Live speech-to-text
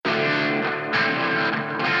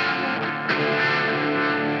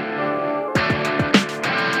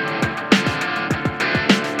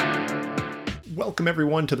Welcome,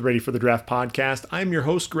 everyone, to the Ready for the Draft podcast. I'm your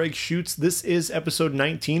host, Greg Schutz. This is episode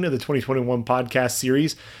 19 of the 2021 podcast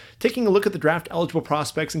series, taking a look at the draft-eligible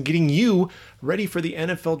prospects and getting you ready for the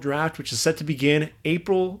NFL draft, which is set to begin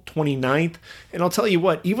April 29th. And I'll tell you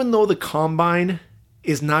what, even though the combine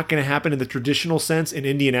is not going to happen in the traditional sense in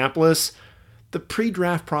Indianapolis, the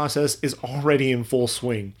pre-draft process is already in full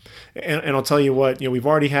swing. And I'll tell you what, we've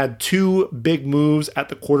already had two big moves at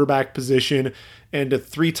the quarterback position, and a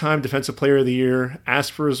three-time Defensive Player of the Year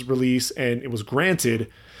asked for his release, and it was granted.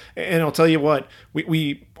 And I'll tell you what,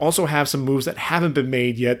 we also have some moves that haven't been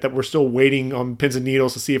made yet that we're still waiting on pins and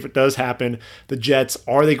needles to see if it does happen. The Jets,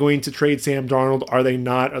 are they going to trade Sam Darnold? Are they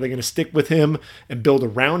not? Are they going to stick with him and build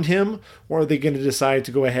around him? Or are they going to decide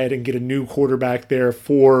to go ahead and get a new quarterback there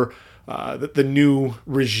for the new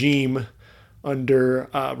regime under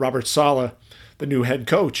Robert Saleh, the new head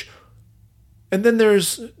coach? And then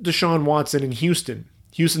there's Deshaun Watson in Houston.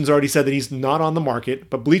 Houston's already said that he's not on the market,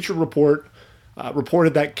 but Bleacher Report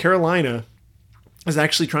reported that Carolina is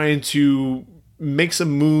actually trying to make some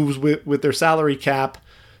moves with their salary cap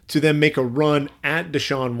to then make a run at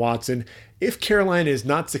Deshaun Watson. If Carolina is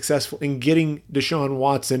not successful in getting Deshaun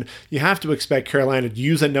Watson, you have to expect Carolina to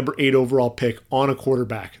use that number 8 overall pick on a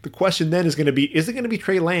quarterback. The question then is going to be, is it going to be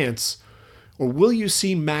Trey Lance, or will you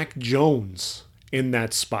see Mac Jones in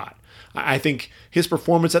that spot? I think his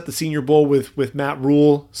performance at the Senior Bowl with Matt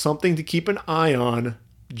Rule, something to keep an eye on.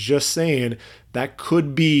 Just saying, that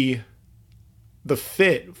could be the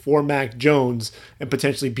fit for Mac Jones and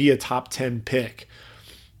potentially be a top 10 pick.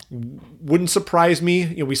 Wouldn't surprise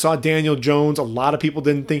me. We saw Daniel Jones. A lot of people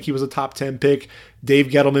didn't think he was a top 10 pick. Dave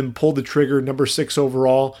Gettleman pulled the trigger, number 6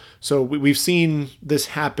 overall. So we've seen this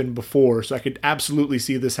happen before. So I could absolutely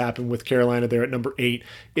see this happen with Carolina there at number 8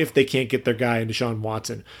 if they can't get their guy in Deshaun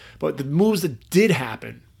Watson. But the moves that did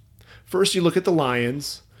happen, first you look at the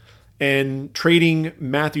Lions and trading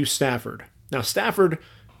Matthew Stafford. Now Stafford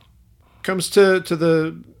comes to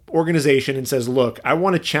the organization and says, look, I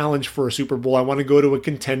want to challenge for a Super Bowl. I want to go to a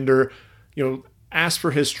contender, ask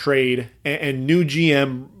for his trade. And new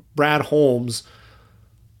GM Brad Holmes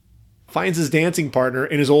finds his dancing partner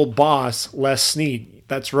in his old boss, Les Snead.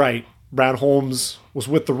 That's right. Brad Holmes was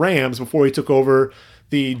with the Rams before he took over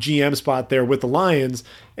the GM spot there with the Lions.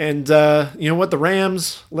 And you know what? The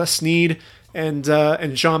Rams, Les Snead, and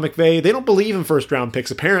Sean McVay, they don't believe in first-round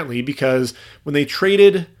picks, apparently, because when they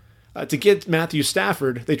traded to get Matthew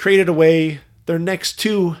Stafford, they traded away their next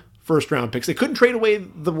 2 first-round picks. They couldn't trade away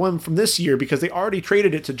the one from this year because they already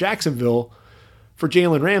traded it to Jacksonville for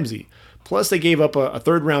Jalen Ramsey. Plus, they gave up a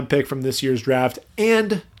third-round pick from this year's draft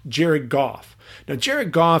and Jared Goff. Now,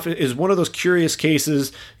 Jared Goff is one of those curious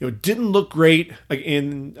cases. Didn't look great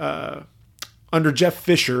in under Jeff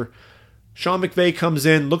Fisher. Sean McVay comes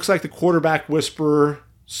in, looks like the quarterback whisperer.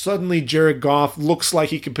 Suddenly, Jared Goff looks like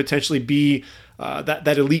he could potentially be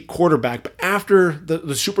that elite quarterback. But after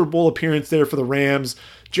the Super Bowl appearance there for the Rams,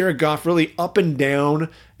 Jared Goff really up and down,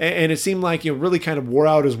 and it seemed like really kind of wore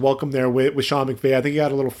out his welcome there with Sean McVay. I think he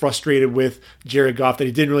got a little frustrated with Jared Goff that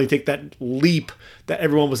he didn't really take that leap that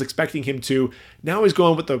everyone was expecting him to. Now he's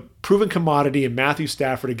going with the proven commodity in Matthew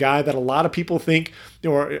Stafford, a guy that a lot of people think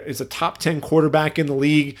is a top 10 quarterback in the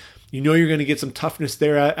league. You're going to get some toughness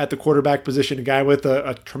there at the quarterback position, a guy with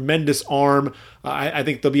a tremendous arm. I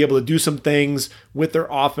think they'll be able to do some things with their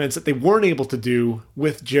offense that they weren't able to do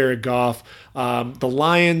with Jared Goff. The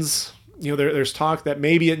Lions, there's talk that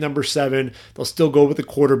maybe at number 7, they'll still go with the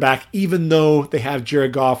quarterback, even though they have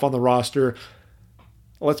Jared Goff on the roster.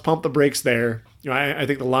 Let's pump the brakes there. I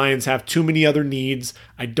think the Lions have too many other needs.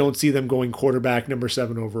 I don't see them going quarterback number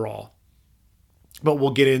 7 overall. But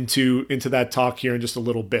we'll get into that talk here in just a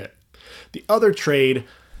little bit. The other trade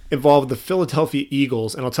involved the Philadelphia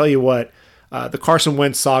Eagles, and I'll tell you what, the Carson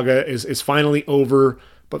Wentz saga is finally over,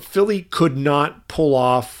 but Philly could not pull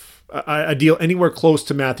off a deal anywhere close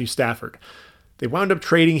to Matthew Stafford. They wound up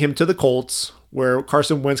trading him to the Colts, where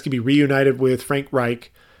Carson Wentz could be reunited with Frank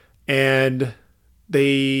Reich, and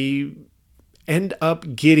they end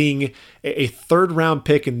up getting a third-round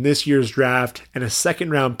pick in this year's draft and a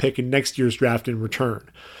second-round pick in next year's draft in return.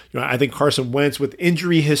 I think Carson Wentz, with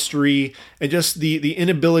injury history and just the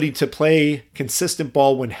inability to play consistent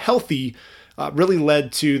ball when healthy, really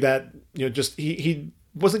led to that. He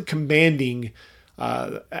wasn't commanding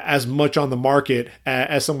as much on the market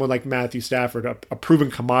as someone like Matthew Stafford, a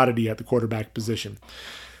proven commodity at the quarterback position.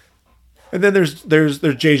 And then there's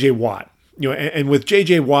J.J. Watt. And with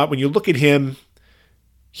J.J. Watt, when you look at him,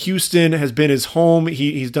 Houston has been his home.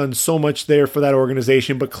 He's done so much there for that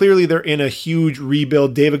organization, but clearly they're in a huge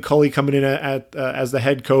rebuild. David Culley coming in as the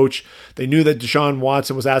head coach. They knew that Deshaun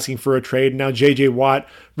Watson was asking for a trade. Now J.J. Watt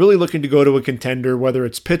really looking to go to a contender, whether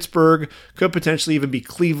it's Pittsburgh, could potentially even be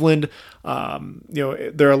Cleveland.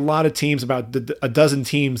 There are a lot of teams, about a dozen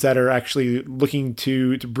teams that are actually looking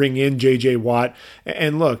to bring in J.J. Watt.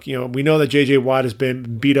 And look, we know that J.J. Watt has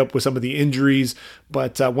been beat up with some of the injuries,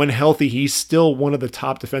 but when healthy, he's still one of the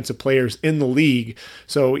top defensive players in the league.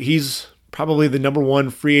 So he's probably the number one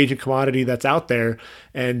free agent commodity that's out there.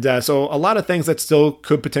 And so a lot of things that still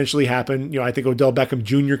could potentially happen. I think Odell Beckham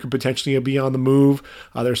Jr. could potentially be on the move.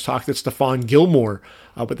 There's talk that Stephon Gilmore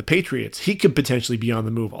with the Patriots, he could potentially be on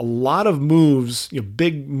the move. A lot of moves,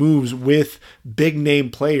 big moves with big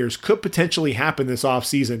name players could potentially happen this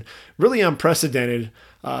offseason. Really unprecedented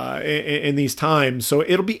in these times. So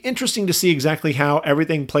it'll be interesting to see exactly how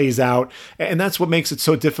everything plays out. And that's what makes it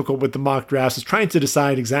so difficult with the mock drafts, is trying to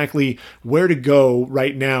decide exactly where to go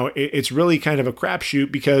right now. It's really kind of a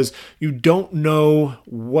crapshoot because you don't know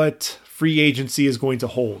what free agency is going to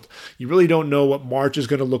hold. You really don't know what March is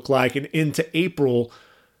going to look like, and into April,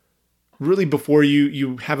 really before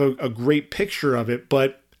you have a great picture of it.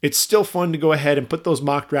 But it's still fun to go ahead and put those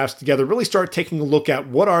mock drafts together, really start taking a look at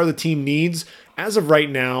what are the team needs as of right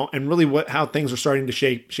now, and really how things are starting to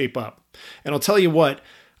shape up. And I'll tell you what,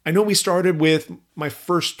 I know we started with my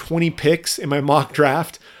first 20 picks in my mock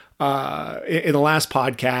draft in the last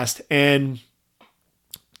podcast, and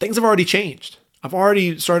things have already changed. I've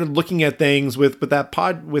already started looking at things with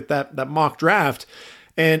that mock draft.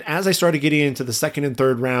 And as I started getting into the second and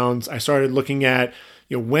third rounds, I started looking at,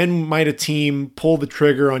 when might a team pull the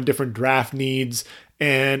trigger on different draft needs.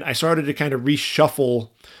 And I started to kind of reshuffle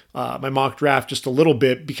my mock draft just a little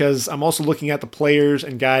bit, because I'm also looking at the players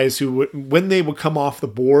and guys who, when they would come off the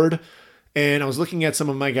board, and I was looking at some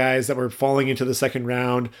of my guys that were falling into the second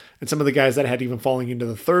round and some of the guys that had even falling into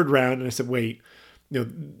the third round. And I said, wait,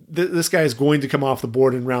 this guy is going to come off the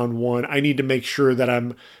board in round one. I need to make sure that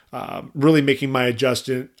I'm really making my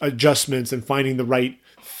adjustments and finding the right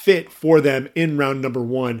fit for them in round number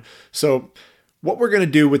one. So what we're going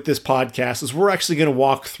to do with this podcast is we're actually going to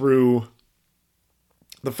walk through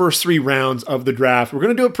the first 3 rounds of the draft. We're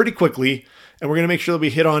going to do it pretty quickly, and we're going to make sure that we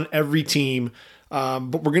hit on every team.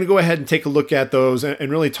 But we're going to go ahead and take a look at those and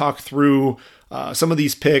really talk through some of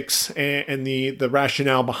these picks and the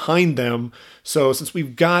rationale behind them. So since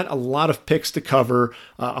we've got a lot of picks to cover,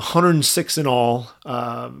 106 in all,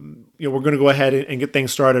 we're going to go ahead and get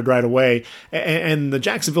things started right away. And the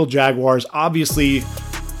Jacksonville Jaguars, obviously,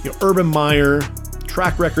 Urban Meyer,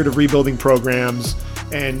 track record of rebuilding programs,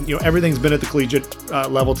 and everything's been at the collegiate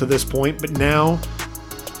level to this point, but now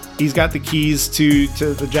he's got the keys to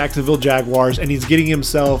the Jacksonville Jaguars, and he's getting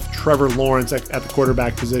himself Trevor Lawrence at the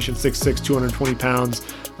quarterback position, 6'6", 220 pounds,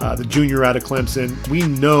 the junior out of Clemson. We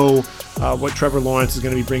know what Trevor Lawrence is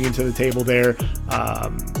going to be bringing to the table there.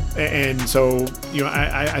 And so,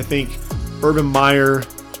 I think Urban Meyer,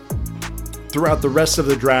 throughout the rest of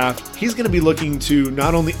the draft, he's going to be looking to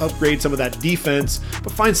not only upgrade some of that defense,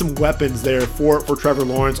 but find some weapons there for Trevor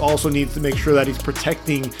Lawrence. Also needs to make sure that he's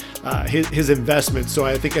protecting his investments. So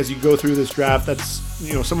I think as you go through this draft, that's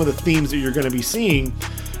some of the themes that you're going to be seeing.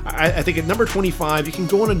 I think at number 25, you can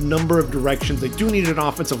go in a number of directions. They do need an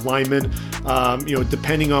offensive lineman,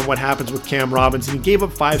 depending on what happens with Cam Robinson. He gave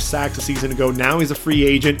up 5 sacks a season ago. Now he's a free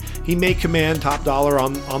agent. He may command top dollar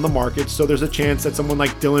on the market, so there's a chance that someone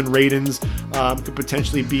like Dylan Radins could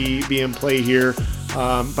potentially be in play here.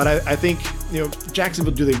 But I think,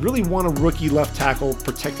 Jacksonville, do they really want a rookie left tackle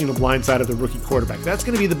protecting the blind side of the rookie quarterback? That's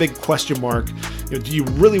going to be the big question mark. Do you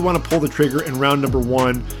really want to pull the trigger in round number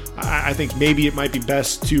 1? I think maybe it might be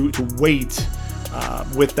best to wait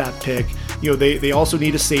with that pick. They also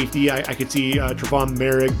need a safety. I could see Trevon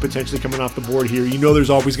Merrick potentially coming off the board here.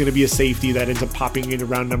 There's always going to be a safety that ends up popping into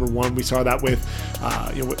round number 1. We saw that with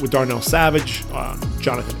Darnell Savage,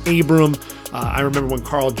 Jonathan Abram. I remember when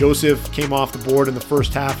Carl Joseph came off the board in the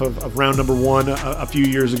first half of round number 1 a few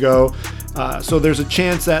years ago. So there's a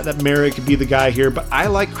chance that Merrick could be the guy here, but I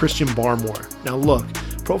like Christian Barmore. Now look,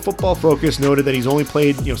 Pro Football Focus noted that he's only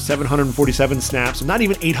played 747 snaps, so not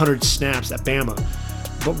even 800 snaps at Bama.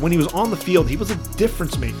 But when he was on the field, he was a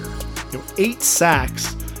difference maker. 8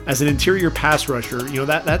 sacks as an interior pass rusher.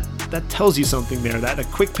 That tells you something there. That a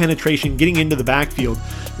quick penetration, getting into the backfield.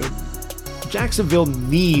 Jacksonville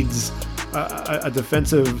needs a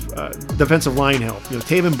defensive line help.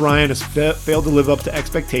 Taven Bryan has failed to live up to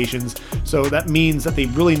expectations, so that means that they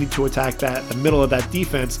really need to attack the middle of that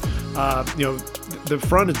defense. the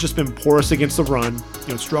front has just been porous against the run,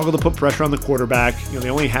 struggle to put pressure on the quarterback. They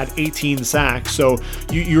only had 18 sacks. So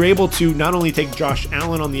you're able to not only take Josh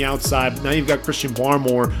Allen on the outside, but now you've got Christian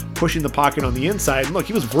Barmore pushing the pocket on the inside. And look,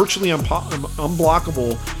 he was virtually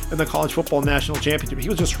unblockable in the college football national championship. He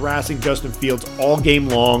was just harassing Justin Fields all game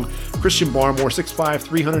long. Christian Barmore, 6'5",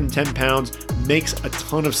 310 pounds, makes a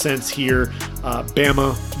ton of sense here.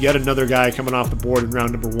 Bama, yet another guy coming off the board in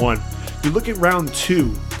round number 1. You look at round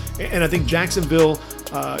 2, and I think Jacksonville,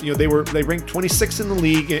 they ranked 26th in the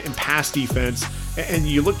league in pass defense. And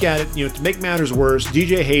you look at it, to make matters worse,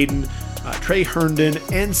 DJ Hayden, Trey Herndon,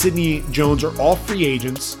 and Sidney Jones are all free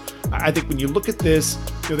agents. I think when you look at this,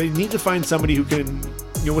 they need to find somebody who can,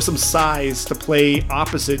 with some size to play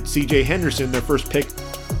opposite CJ Henderson, their first pick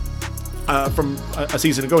from a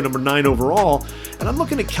season ago, number 9 overall. And I'm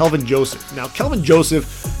looking at Kelvin Joseph. Now, Kelvin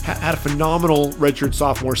Joseph had a phenomenal redshirt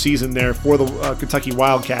sophomore season there for the Kentucky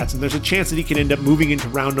Wildcats, and there's a chance that he can end up moving into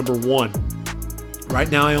round number 1. Right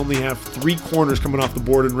now, I only have 3 corners coming off the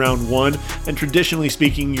board in round 1, and traditionally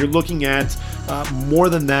speaking, you're looking at more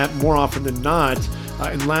than that more often than not.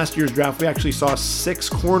 In last year's draft, we actually saw 6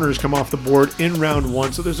 corners come off the board in round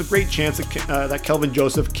 1, so there's a great chance that Kelvin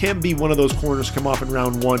Joseph can be one of those corners come off in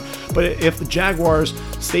round 1. But if the Jaguars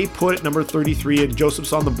stay put at number 33 and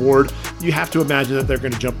Joseph's on the board, you have to imagine that they're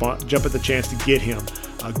going to jump at the chance to get him.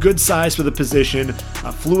 Good size for the position,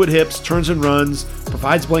 fluid hips, turns and runs,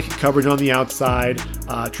 provides blanket coverage on the outside,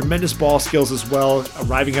 tremendous ball skills as well,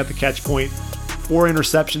 arriving at the catch point. 4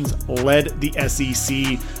 interceptions, led the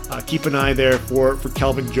SEC. Keep an eye there for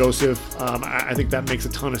Kelvin Joseph. I think that makes a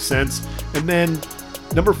ton of sense. And then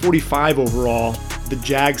number 45 overall, the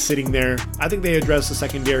Jags sitting there. I think they address the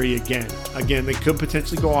secondary again. Again, they could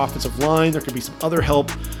potentially go offensive line. There could be some other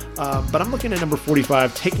help. But I'm looking at number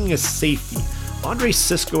 45, taking a safety. Andre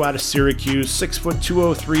Cisco out of Syracuse, 6'2",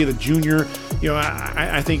 203, the junior.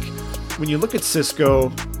 I think when you look at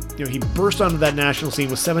Cisco, he burst onto that national scene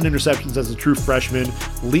with 7 interceptions as a true freshman,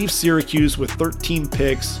 leaves Syracuse with 13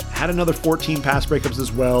 picks, had another 14 pass breakups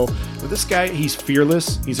as well. But this guy, he's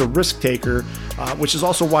fearless. He's a risk taker, which is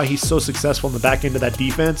also why he's so successful in the back end of that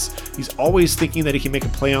defense. He's always thinking that he can make a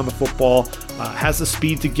play on the football, has the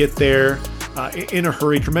speed to get there in a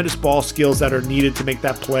hurry, tremendous ball skills that are needed to make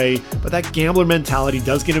that play. But that gambler mentality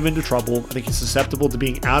does get him into trouble. I think he's susceptible to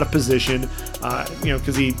being out of position,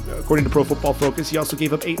 because he, according to Pro Football Focus, he also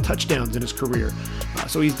gave up 8 touchdowns in his career.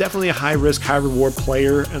 So he's definitely a high risk, high reward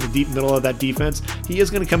player in the deep middle of that defense. He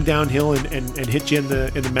is going to come downhill and hit you in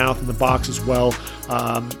the mouth and the box as well.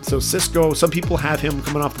 So Cisco, some people have him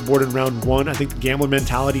coming off the board in round 1. I think the gambler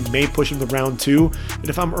mentality may push him to round 2. And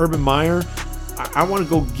if I'm Urban Meyer, I want to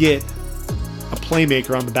go get a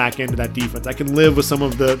playmaker on the back end of that defense. I can live with some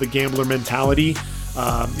of the gambler mentality,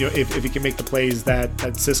 if he can make the plays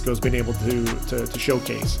that Cisco's been able to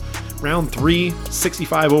showcase. Round 3,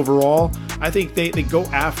 65 overall, I think they go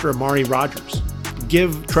after Amari Rodgers.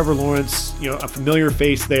 Give Trevor Lawrence, a familiar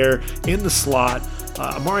face there in the slot.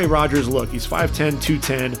 Amari Rodgers, look, he's 5'10",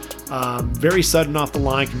 210, very sudden off the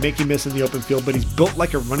line, can make you miss in the open field, but he's built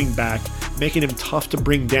like a running back, making him tough to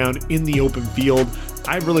bring down in the open field.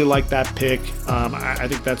 I really like that pick. I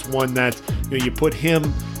think that's one that you put him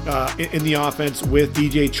in the offense with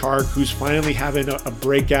DJ Chark, who's finally having a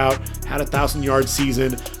breakout, had a 1,000-yard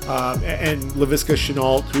season, and Laviska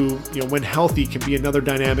Shenault, who when healthy can be another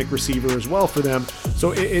dynamic receiver as well for them.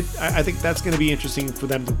 So I think that's going to be interesting for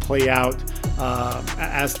them to play out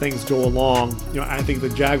as things go along. I think the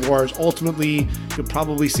Jaguars ultimately, you'll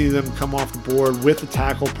probably see them come off the board with the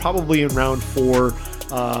tackle, probably in round 4.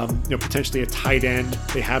 Potentially a tight end.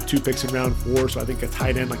 They have 2 picks in round 4, so I think a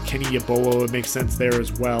tight end like Kenny Yeboah would make sense there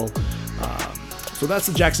as well. So that's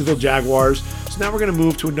the Jacksonville Jaguars. So now we're going to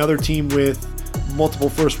move to another team with multiple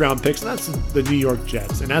first-round picks, and that's the New York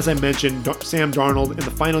Jets. And as I mentioned, Sam Darnold in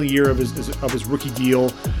the final year of his rookie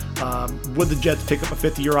deal. Would the Jets pick up a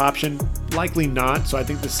 5th-year option? Likely not. So I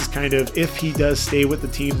think this is kind of, if he does stay with the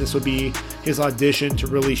team, this would be his audition to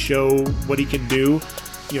really show what he can do.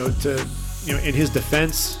 In his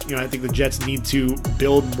defense, I think the Jets need to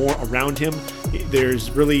build more around him. There's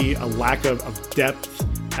really a lack of depth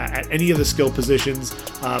at any of the skill positions.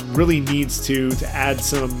 Really needs to add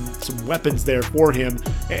some weapons there for him,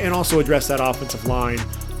 and also address that offensive line.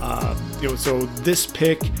 So this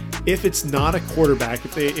pick, if it's not a quarterback,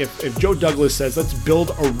 if Joe Douglas says let's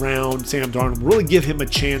build around Sam Darnold, really give him a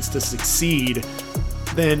chance to succeed,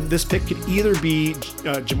 then this pick could either be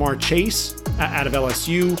Jamar Chase out of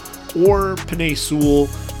LSU, or Penei Sewell.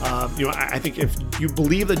 I think if you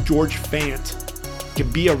believe that George Fant can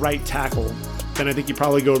be a right tackle, then I think you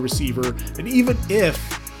probably go receiver. And even if,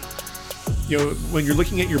 when you're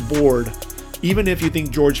looking at your board, even if you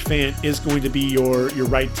think George Fant is going to be your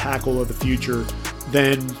right tackle of the future,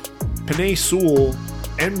 then Penei Sewell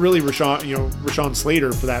and really Rashawn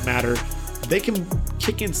Slater for that matter, they can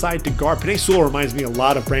kick inside to guard. Penei Sewell reminds me a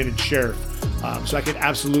lot of Brandon Sheriff, so I could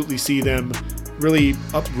absolutely see them really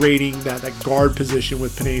upgrading that guard position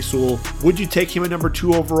with Penei Sewell. Would you take him at number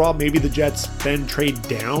 2 overall? Maybe the Jets then trade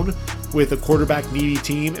down with a quarterback needy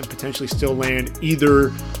team and potentially still land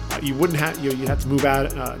either. You wouldn't have you'd have to move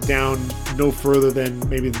out down no further than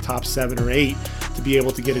maybe the top 7 or 8 to be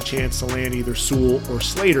able to get a chance to land either Sewell or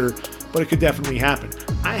Slater, but it could definitely happen.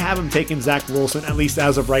 I have him taking Zach Wilson, at least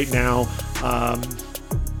as of right now,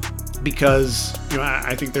 because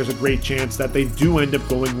I think there's a great chance that they do end up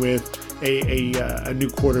going with a new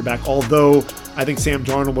quarterback, although I think Sam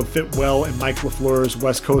Darnold would fit well in Mike LaFleur's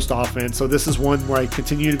West Coast offense. So this is one where I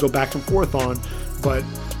continue to go back and forth on, but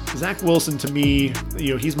Zach Wilson, to me,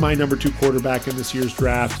 he's my number 2 quarterback in this year's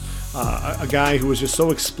draft. A guy who is just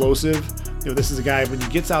so explosive. This is a guy, when he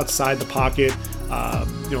gets outside the pocket, a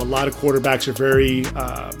lot of quarterbacks are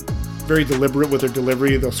very deliberate with their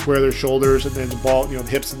delivery. They'll square their shoulders, and then the ball, the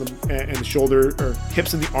hips and the shoulder, or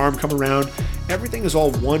hips and the arm come around. Everything is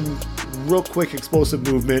all one real quick explosive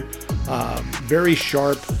movement, very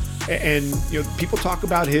sharp. And people talk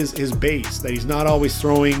about his base, that he's not always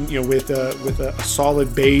throwing with a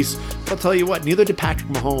solid base. But I'll tell you what, neither did Patrick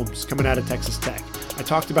Mahomes coming out of Texas Tech. I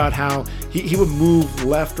talked about how he would move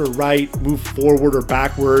left or right, move forward or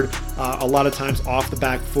backward, a lot of times off the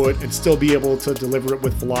back foot, and still be able to deliver it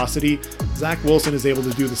with velocity. Zach Wilson is able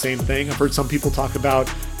to do the same thing. I've heard some people talk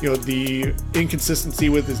about the inconsistency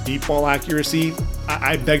with his deep ball accuracy.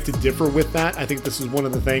 I beg to differ with that. I think this is one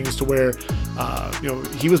of the things to where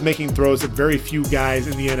he was making throws that very few guys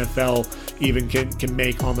in the NFL even can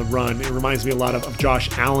make on the run. It reminds me a lot of Josh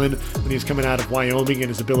Allen when he was coming out of Wyoming and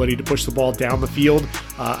his ability to push the ball down the field.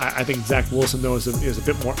 I think Zach Wilson, though, is a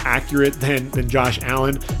bit more accurate than Josh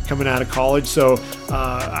Allen coming out of college. So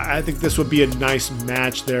I think this would be a nice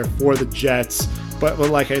match there for the Jets. But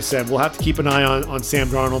like I said, we'll have to keep an eye on Sam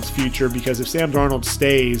Darnold's future, because if Sam Darnold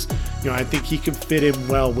stays, I think he can fit in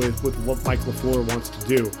well with what Mike LaFleur wants to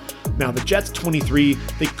do. Now, the Jets 23,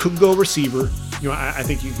 they could go receiver. I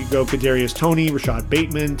think you could go Kadarius Toney, Rashad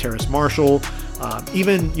Bateman, Terrace Marshall,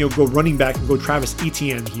 even go running back and go Travis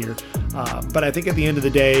Etienne here. But I think at the end of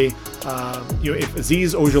the day, if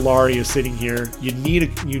Azeez Ojulari is sitting here, you need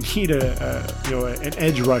an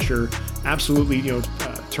edge rusher. Absolutely,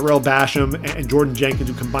 Terrell Basham and Jordan Jenkins,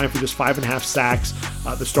 who combined for just 5.5 sacks,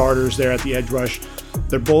 the starters there at the edge rush.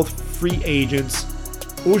 They're both free agents.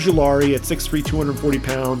 Ojulari at 6'3", 240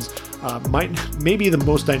 pounds, might be the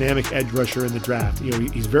most dynamic edge rusher in the draft.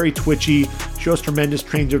 He's very twitchy, shows tremendous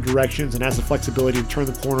change of directions, and has the flexibility to turn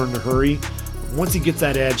the corner in a hurry. Once he gets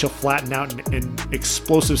that edge, he'll flatten out in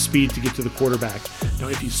explosive speed to get to the quarterback. Now,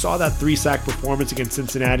 if you saw that 3-sack performance against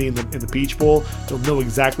Cincinnati in the Peach Bowl, you'll know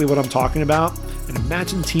exactly what I'm talking about. And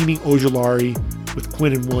imagine teaming Ojulari with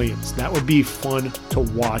Quinnen Williams. That would be fun to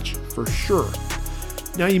watch for sure.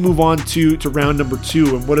 Now you move on to round number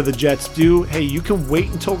 2, and what do the Jets do? Hey, you can wait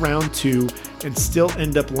until round 2 and still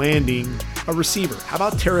end up landing a receiver. How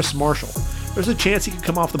about Terrace Marshall? There's a chance he could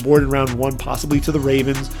come off the board in round 1, possibly to the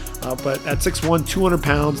Ravens, but at 6'1", 200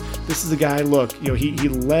 pounds, this is a guy, look, he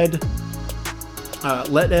led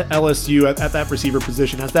LSU at that receiver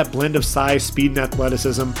position, has that blend of size, speed, and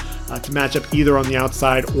athleticism to match up either on the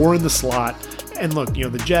outside or in the slot. And look,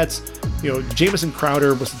 the Jets, Jamison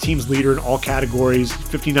Crowder was the team's leader in all categories,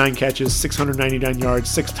 59 catches, 699 yards,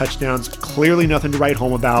 6 touchdowns, clearly nothing to write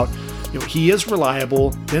home about. He is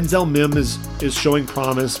reliable. Denzel Mims is showing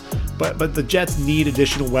promise, but the Jets need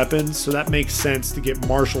additional weapons, so that makes sense to get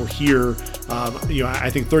Marshall here. I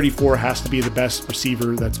think 34 has to be the best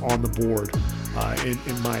receiver that's on the board,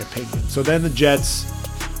 in my opinion. So then the Jets,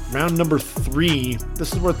 round number 3,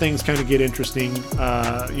 this is where things kind of get interesting.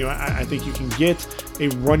 I think you can get a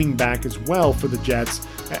running back as well for the Jets,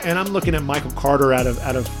 and I'm looking at Michael Carter out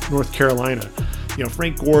of North Carolina.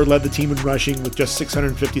 Frank Gore led the team in rushing with just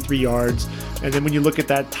 653 yards. And then when you look at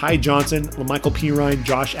that, Ty Johnson, LaMichael Pirine,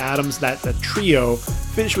 Josh Adams, that trio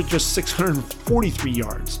finished with just 643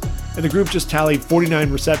 yards. And the group just tallied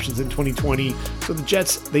 49 receptions in 2020. So the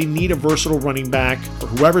Jets, they need a versatile running back for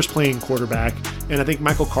whoever's playing quarterback. And I think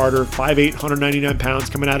Michael Carter, 5'8", 199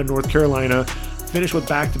 pounds, coming out of North Carolina, finished with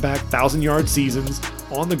back-to-back 1,000-yard seasons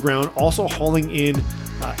on the ground, also hauling in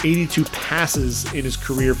 82 passes in his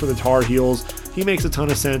career for the Tar Heels. He makes a ton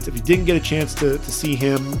of sense. If you didn't get a chance to see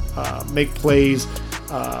him make plays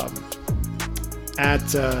at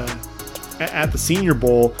the Senior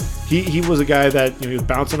Bowl, he was a guy that he was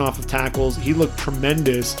bouncing off of tackles. He looked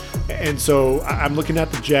tremendous, and so I'm looking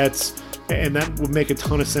at the Jets, and that would make a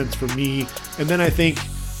ton of sense for me. And then I think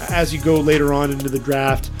as you go later on into the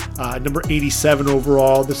draft, number 87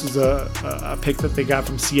 overall, this is a pick that they got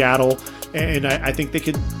from Seattle, and I think they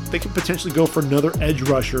could potentially go for another edge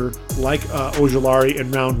rusher like Ojulari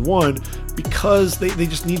in round 1, because they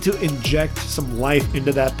just need to inject some life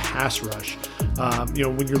into that pass rush.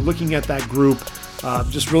 When you're looking at that group,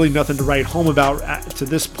 just really nothing to write home about to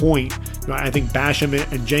this point. I think Basham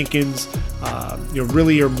and Jenkins,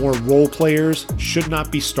 really are more role players, should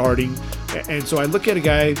not be starting. And so I look at a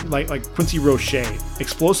guy like Quincy Roche,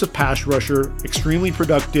 explosive pass rusher, extremely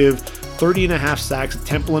productive, 30.5 sacks at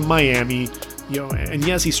Temple in Miami. And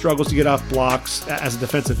yes, he struggles to get off blocks as a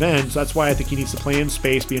defensive end, so that's why I think he needs to play in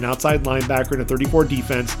space, be an outside linebacker in a 34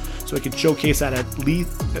 defense, so he can showcase that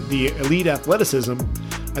the elite athleticism.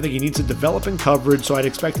 I think he needs to develop in coverage, so I'd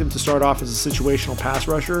expect him to start off as a situational pass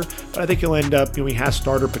rusher, but I think he'll end up, he has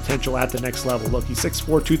starter potential at the next level. Look, he's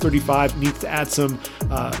 6'4", 235, needs to add some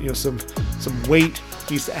weight,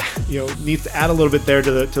 needs to add a little bit there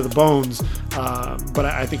to the bones, but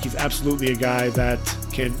I think he's absolutely a guy that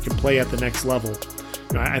can play at the next level.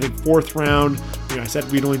 I think 4th round, I said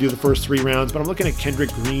we'd only do the first 3 rounds, but I'm looking at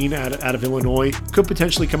Kendrick Green out of Illinois. Could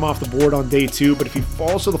potentially come off the board on day 2, but if he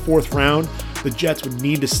falls to the 4th round, the Jets would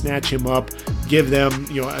need to snatch him up, give them,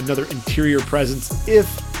 another interior presence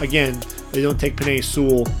if, again, they don't take Penei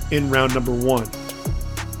Sewell in round number 1.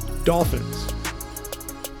 Dolphins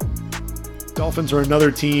are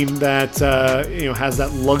another team that has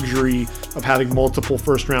that luxury of having multiple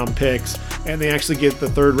first-round picks, and they actually get the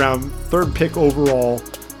third pick overall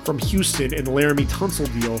from Houston in the Laramie Tunsil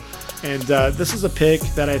deal. And this is a pick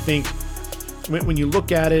that I think, when you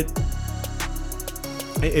look at it,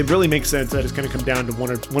 it really makes sense that it's going to come down to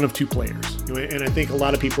one of 2 players. And I think a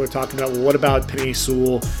lot of people are talking about, well, what about Penei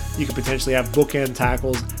Sewell? You could potentially have bookend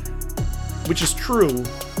tackles, which is true,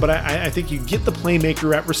 but I think you get the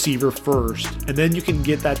playmaker at receiver first, and then you can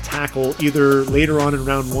get that tackle either later on in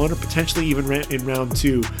round 1 or potentially even in round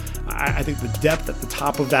 2. I think the depth at the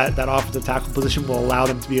top of that offensive tackle position will allow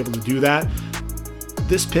them to be able to do that.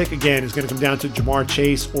 This pick, again, is going to come down to Jamar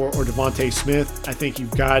Chase or Devontae Smith. I think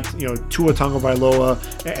you've got, Tua Tagovailoa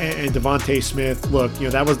and Devontae Smith. Look,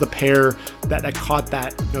 that was the pair that caught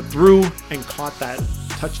that, threw and caught that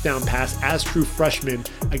touchdown pass as true freshmen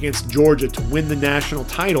against Georgia to win the national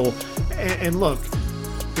title. And look,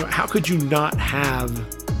 how could you not have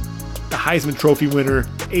the Heisman Trophy winner,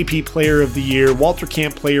 the AP Player of the Year, Walter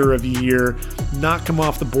Camp Player of the Year, not come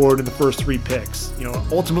off the board in the first 3 picks?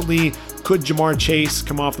 Ultimately, could Jamar Chase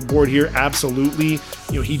come off the board here? Absolutely.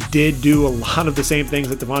 He did do a lot of the same things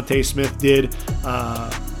that Devontae Smith did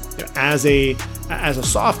as a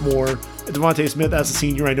sophomore. Devontae Smith as a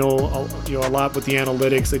senior, I know a lot with the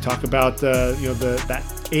analytics. They talk about that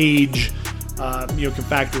age can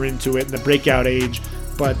factor into it, and the breakout age.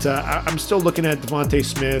 But I'm still looking at Devontae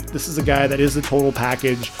Smith. This is a guy that is the total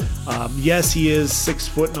package. Yes, he is 6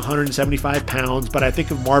 foot and 175 pounds, but I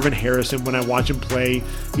think of Marvin Harrison when I watch him play.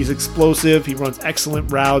 He's explosive. He runs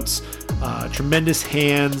excellent routes, tremendous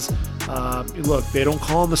hands. Look, they don't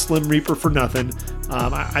call him the Slim Reaper for nothing.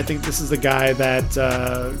 I think this is a guy that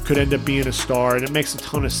could end up being a star, and it makes a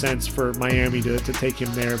ton of sense for Miami to take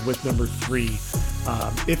him there with number 3.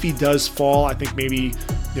 If he does fall, I think maybe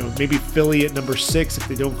Philly at number 6 if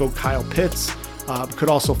they don't go Kyle Pitts. Could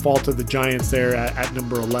also fall to the Giants there at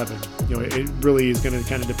number 11. It really is going to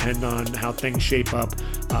kind of depend on how things shape up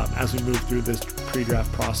as we move through this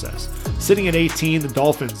pre-draft process. Sitting at 18, the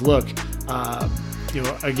Dolphins. Look,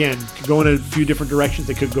 again, could go in a few different directions.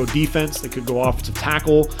 They could go defense. They could go offensive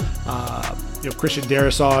tackle. Christian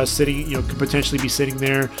Darrisaw is sitting, could potentially be sitting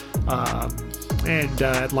there. And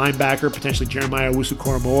at linebacker, potentially Jeremiah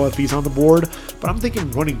Owusu-Koramoah if he's on the board. But I'm thinking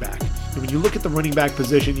running back. When you look at the running back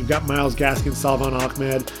position, you've got Myles Gaskin, Salvon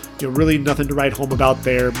Ahmed. Really nothing to write home about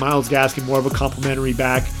there. Myles Gaskin, more of a complimentary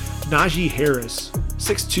back. Najee Harris,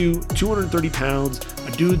 6'2", 230 pounds.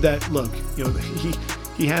 A dude that, look,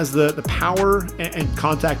 he has the power and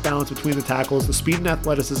contact balance between the tackles, the speed and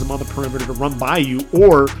athleticism on the perimeter to run by you,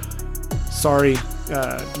 or,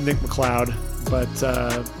 Nick McLeod, but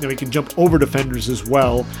he can jump over defenders as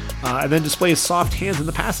well, and then display his soft hands in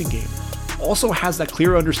the passing game. Also has that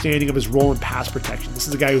clear understanding of his role in pass protection. This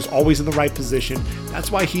is a guy who's always in the right position. That's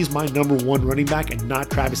why he's my number 1 running back and not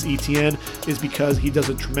Travis Etienne, is because he does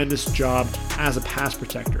a tremendous job as a pass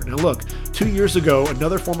protector. Now look, 2 years ago,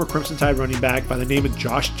 another former Crimson Tide running back by the name of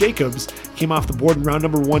Josh Jacobs came off the board in round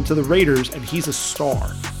number 1 to the Raiders, and he's a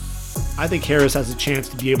star. I think Harris has a chance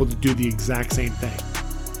to be able to do the exact same thing.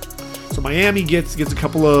 So Miami gets a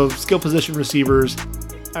couple of skill position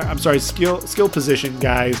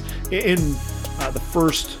guys in the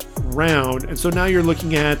first round. And so now you're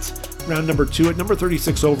looking at round number 2 at number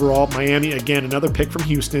 36 overall. Miami, again, another pick from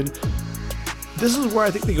Houston. This is where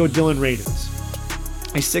I think they go Dillon Radunz.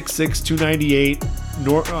 A 6'6", 298,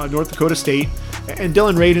 North Dakota State. And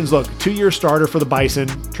Dillon Radunz, look, 2-year starter for the Bison,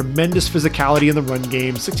 tremendous physicality in the run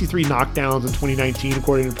game, 63 knockdowns in 2019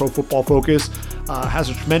 according to Pro Football Focus, has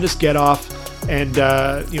a tremendous get off, and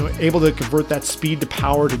able to convert that speed to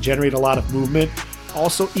power to generate a lot of movement.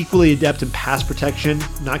 Also equally adept in pass protection,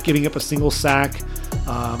 not giving up a single sack,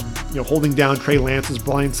 holding down Trey Lance's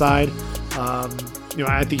blind side.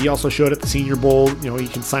 I think he also showed at the Senior Bowl, he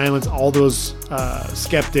can silence all those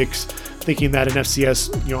skeptics thinking that an FCS,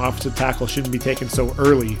 offensive tackle shouldn't be taken so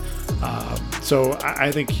early. So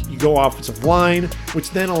I think you go offensive line,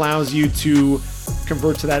 which then allows you to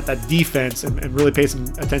convert to that defense and really pay some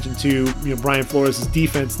attention to Brian Flores'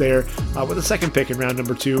 defense there with the second pick in round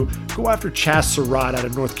number 2. Go after Chaz Surratt out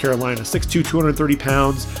of North Carolina, 6'2", 230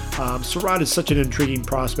 pounds. Surratt is such an intriguing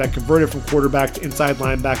prospect, converted from quarterback to inside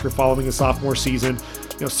linebacker following his sophomore season.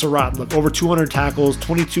 Surratt, look, over 200 tackles,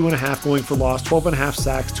 22.5 going for loss, 12.5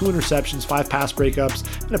 sacks, 2 interceptions, 5 pass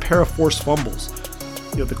breakups, and a pair of forced fumbles.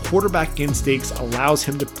 The quarterback instincts allows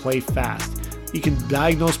him to play fast. He can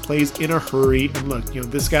diagnose plays in a hurry, and look,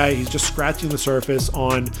 this guy, he's just scratching the surface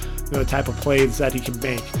on the type of plays that he can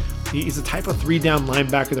make. He's the type of 3-down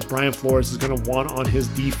linebacker that Brian Flores is going to want on his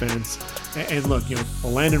defense. And look,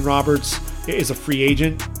 Landon Roberts is a free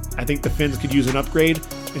agent. I think the Finns could use an upgrade,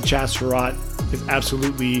 and Chaz Surratt is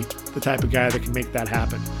absolutely the type of guy that can make that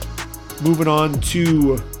happen. Moving on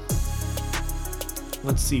to,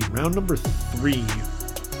 let's see, round number 3.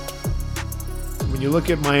 When you look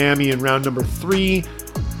at Miami in round number 3,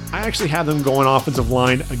 I actually have them going offensive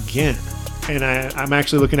line again. And I'm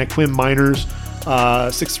actually looking at Quinn Miners,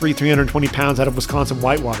 6'3", 320 pounds out of Wisconsin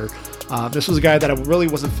Whitewater. This was a guy that I really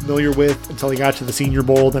wasn't familiar with until he got to the Senior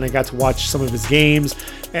Bowl. Then I got to watch some of his games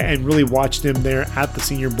and really watched him there at the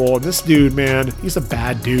Senior Bowl. And this dude, man, he's a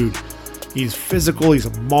bad dude. He's physical. He's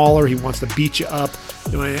a mauler. He wants to beat you up.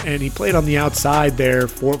 And he played on the outside there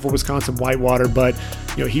for Wisconsin Whitewater. But,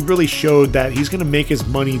 he really showed that he's going to make his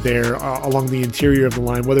money there along the interior of the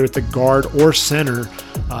line, whether it's a guard or center.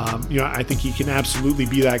 I think he can absolutely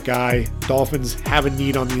be that guy. Dolphins have a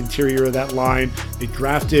need on the interior of that line. They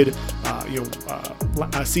drafted,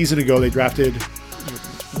 a season ago, they drafted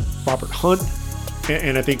Robert Hunt.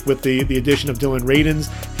 And I think with the addition of Dillon Radunz,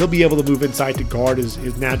 he'll be able to move inside to guard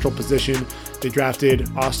his natural position. They drafted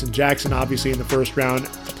Austin Jackson, obviously, in the first round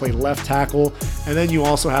to play left tackle. And then you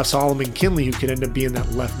also have Solomon Kinley, who could end up being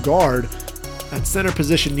that left guard. That center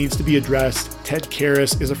position needs to be addressed. Ted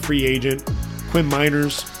Karras is a free agent. Quinn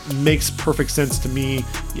Miners makes perfect sense to me.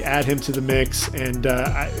 You add him to the mix, and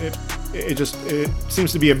it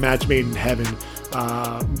seems to be a match made in heaven.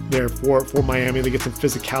 There for Miami. They get some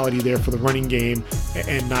physicality there for the running game,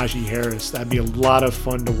 and Najee Harris. That'd be a lot of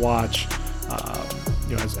fun to watch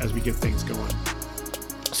as we get things going.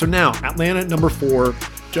 So now, Atlanta at number 4,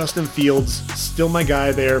 Justin Fields, still my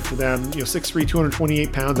guy there for them. 6'3",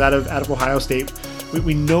 228 pounds out of Ohio State.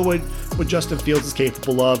 We know what Justin Fields is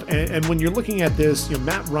capable of. And when you're looking at this,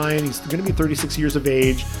 Matt Ryan, he's going to be 36 years of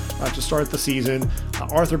age to start the season.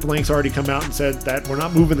 Arthur Blank's already come out and said that we're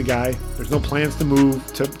not moving the guy. There's no plans to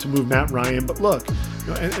move Matt Ryan. But look,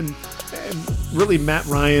 and really Matt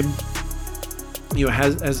Ryan,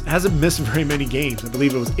 hasn't missed very many games. I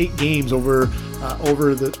believe it was 8 games over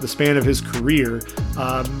the span of his career.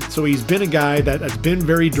 So he's been a guy that has been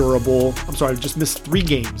very durable. I'm sorry, just missed 3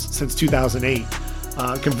 games since 2008.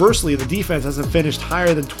 Conversely, the defense hasn't finished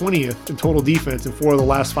higher than 20th in total defense in 4 of the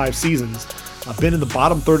last 5 seasons. Been in the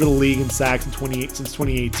bottom third of the league in sacks since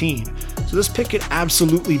 2018. So this pick could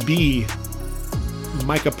absolutely be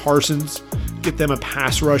Micah Parsons. Get them a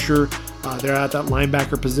pass rusher. They're at that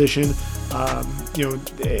linebacker position.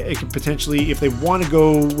 It could potentially, if they want to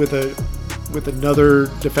go with another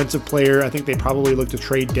defensive player, I think they probably look to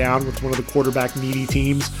trade down with one of the quarterback needy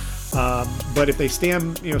teams. But if they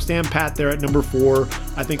stand pat there at number 4,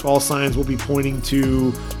 I think all signs will be pointing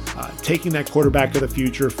to taking that quarterback of the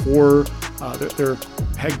future for their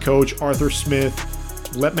head coach, Arthur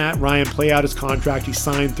Smith. Let Matt Ryan play out his contract. He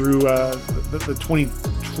signed through the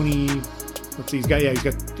 2020. Let's see,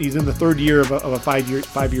 he's in the 3rd year of a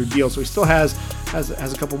 5-year deal, so he still has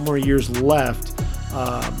a couple more years left.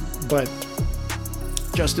 But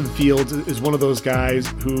Justin Fields is one of those guys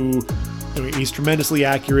who, he's tremendously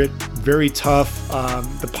accurate, very tough.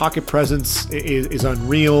 The pocket presence is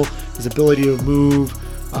unreal. His ability to move,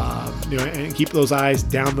 and keep those eyes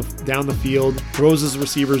down the field, throws his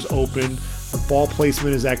receivers open. The ball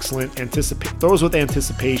placement is excellent. Throws with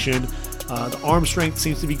anticipation. The arm strength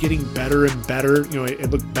seems to be getting better and better. It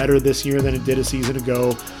looked better this year than it did a season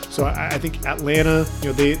ago. So I think Atlanta,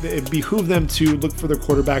 it behooved them to look for their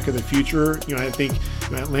quarterback of the future. I think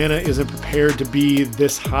Atlanta isn't prepared to be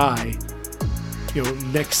this high,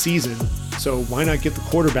 next season. So why not get the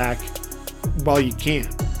quarterback while you can?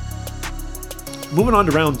 Moving on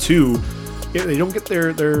to round 2. If they don't get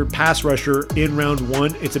their pass rusher in round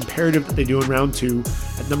 1, it's imperative that they do in round 2.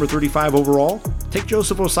 At number 35 overall, take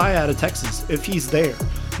Joseph Ossai out of Texas if he's there.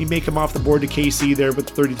 He may come off the board to KC there with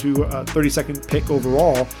the 32nd pick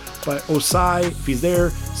overall. But Ossai, if he's there,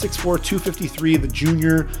 6'4", 253, the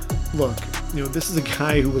junior. Look, this is a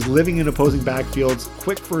guy who was living in opposing backfields,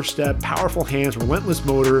 quick first step, powerful hands, relentless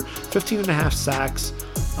motor, 15.5 sacks.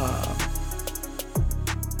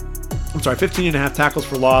 15.5 tackles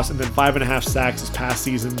for loss, and then 5.5 sacks his past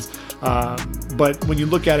seasons. But when you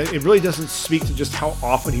look at it, it really doesn't speak to just how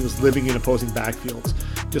often he was living in opposing backfields,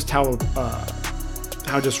 just how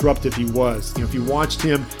disruptive he was. If you watched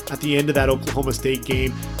him at the end of that Oklahoma State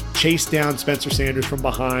game, chase down Spencer Sanders from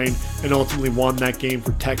behind and ultimately won that game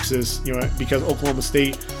for Texas, because Oklahoma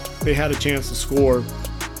State, they had a chance to score,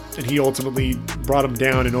 and he ultimately brought them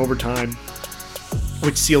down in overtime,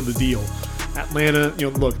 which sealed the deal. Atlanta,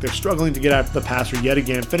 look, they're struggling to get after the passer yet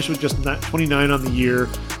again. Finished with just 29 on the year.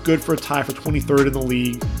 Good for a tie for 23rd in the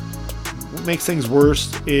league. What makes things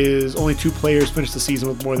worse is only 2 players finished the season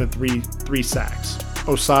with more than three sacks.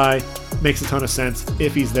 Ossai makes a ton of sense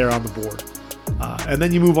if he's there on the board. And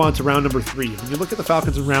then you move on to round number 3. When you look at the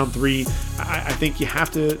Falcons in round 3, I think you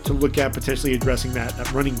have to look at potentially addressing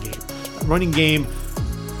that running game. That running game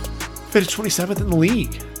finished 27th in the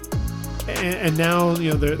league. And now,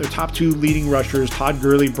 their top 2 leading rushers, Todd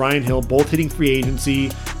Gurley, Brian Hill, both hitting free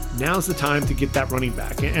agency. Now's the time to get that running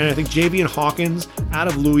back. And I think Javian Hawkins out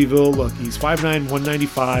of Louisville, look, he's 5'9",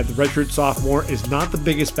 195. The redshirt sophomore is not the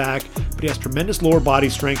biggest back, but he has tremendous lower body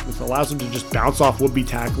strength, which allows him to just bounce off would-be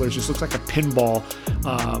tacklers. Just looks like a pinball.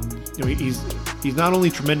 He's not only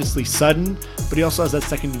tremendously sudden, but he also has that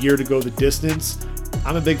second year to go the distance.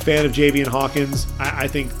 I'm a big fan of Javian Hawkins. I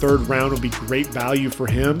think 3rd round would be great value for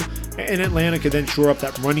him. And Atlanta could then shore up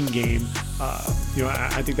that running game.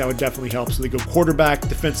 I think that would definitely help. So they go quarterback,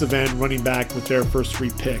 defensive end, running back with their first 3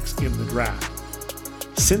 picks in the draft.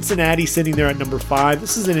 Cincinnati sitting there at number 5.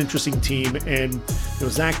 This is an interesting team. And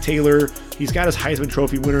Zach Taylor, he's got his Heisman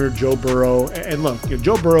Trophy winner, Joe Burrow. And look,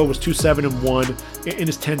 Joe Burrow was 2-7-1 in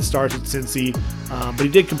his 10 starts at Cincy. But he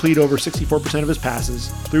did complete over 64% of his passes,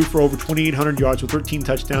 threw for over 2,800 yards with 13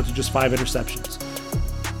 touchdowns and just 5 interceptions.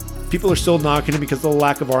 People are still knocking him because of the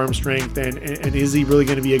lack of arm strength, and is he really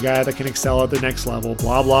going to be a guy that can excel at the next level?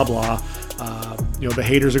 Blah, blah, blah. The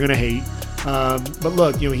haters are going to hate. But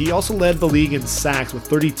look, he also led the league in sacks with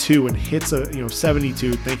 32 and hits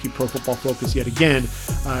 72. Thank you, Pro Football Focus, yet again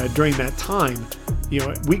during that time.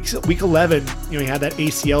 Week 11, he had that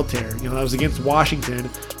ACL tear. That was against Washington,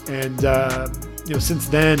 and since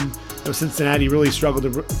then, Cincinnati really struggled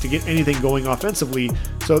to get anything going offensively.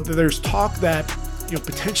 So there's talk that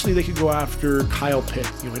potentially they could go after Kyle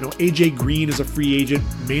Pitts. I know AJ Green is a free agent,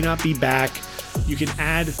 may not be back. You can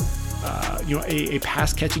add, a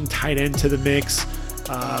pass catching tight end to the mix.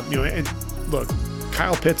 And look,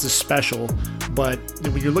 Kyle Pitts is special, but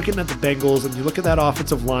when you're looking at the Bengals and you look at that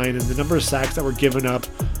offensive line and the number of sacks that were given up,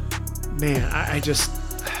 man,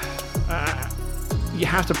 you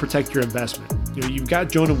have to protect your investment. You've got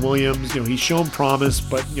Jonah Williams. He's shown promise,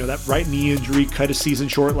 but that right knee injury cut his season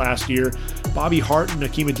short last year. Bobby Hart and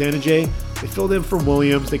Hakeem Adeniji, they filled in for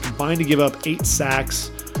Williams. They combined to give up 8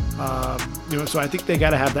 sacks. So I think they got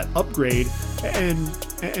to have that upgrade. And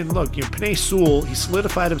look, Penei Sewell, he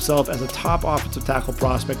solidified himself as a top offensive tackle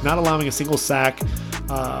prospect, not allowing a single sack.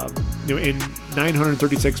 In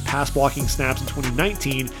 936 pass blocking snaps in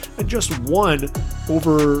 2019, and just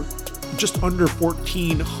under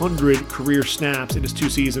 1,400 career snaps in his 2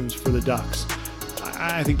 seasons for the Ducks.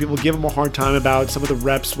 I think people give him a hard time about some of the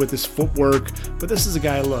reps with his footwork, but this is a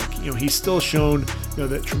guy, look, he's still shown,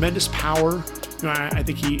 that tremendous power. I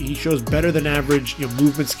think he shows better than average,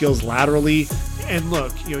 movement skills laterally. And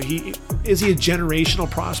look, is he a generational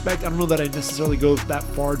prospect? I don't know that I necessarily go that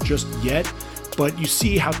far just yet, but you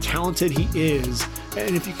see how talented he is.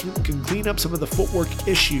 And if you can clean up some of the footwork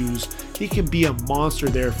issues, he can be a monster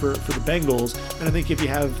there for the Bengals. And I think if you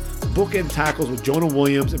have bookend tackles with Jonah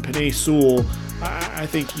Williams and Penei Sewell, I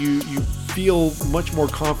think you feel much more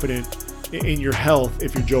confident in your health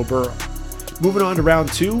if you're Joe Burrow. Moving on to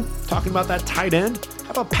round 2, talking about that tight end.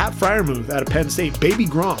 How about Pat Freiermuth out of Penn State? Baby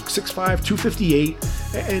Gronk, 6'5", 258.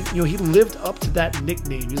 And, he lived up to that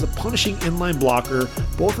nickname. He's a punishing inline blocker,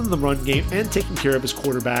 both in the run game and taking care of his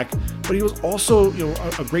quarterback. but he was also,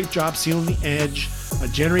 a great job sealing the edge,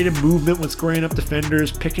 generated movement when squaring up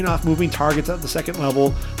defenders, picking off moving targets at the second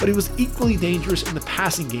level, but he was equally dangerous in the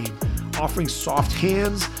passing game, offering soft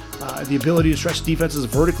hands, the ability to stretch defenses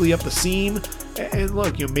vertically up the seam, and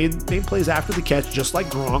look, made plays after the catch just like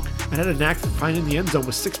Gronk, and had a knack for finding the end zone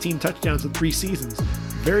with 16 touchdowns in 3 seasons.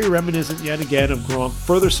 Very reminiscent yet again of Gronk,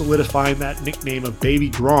 further solidifying that nickname of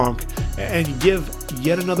Baby Gronk, and you give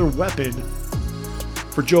yet another weapon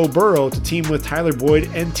for Joe Burrow to team with Tyler Boyd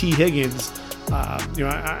and T. Higgins.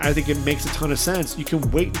 I think it makes a ton of sense. You can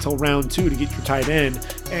wait until round 2 to get your tight end,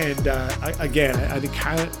 and again, I think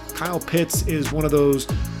Kyle Pitts is one of those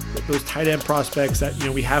tight end prospects that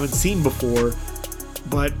we haven't seen before,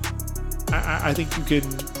 but I think you can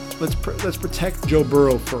let's protect Joe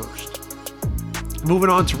Burrow first. Moving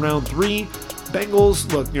on to round 3,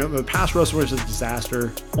 Bengals. Look, the pass rush was a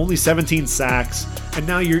disaster. Only 17 sacks, and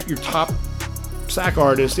now your top sack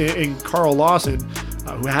artist in Carl Lawson,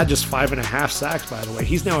 who had just 5.5 sacks, by the way,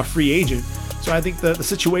 he's now a free agent. So I think the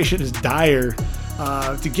situation is dire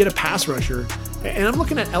to get a pass rusher. And I'm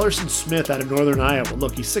looking at Ellerson Smith out of Northern Iowa.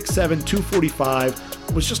 Look, he's 6'7",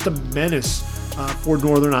 245, was just a menace for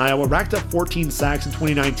Northern Iowa. Racked up 14 sacks in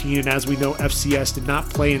 2019, and as we know, FCS did not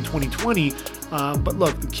play in 2020. But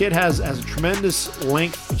look, the kid has a tremendous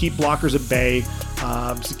length to keep blockers at bay,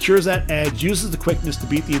 secures that edge, uses the quickness to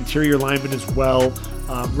beat the interior lineman as well,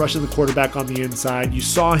 rushing the quarterback on the inside. You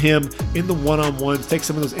saw him in the one-on-ones take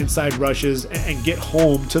some of those inside rushes and get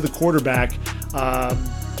home to the quarterback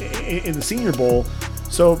in the Senior Bowl.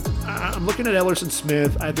 So I'm looking at Ellerson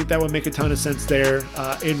Smith. I think that would make a ton of sense there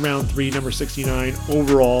in round 3, number 69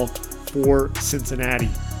 overall for Cincinnati.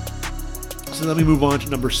 So let me move on to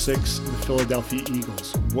number 6, the Philadelphia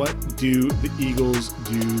Eagles. What do the Eagles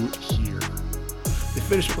do here? They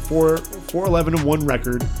finished with a 4-11-1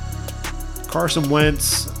 record. Carson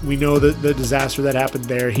Wentz, we know the disaster that happened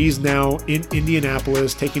there. He's now in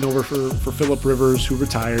Indianapolis, taking over for Phillip Rivers, who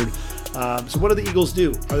retired. So what do the Eagles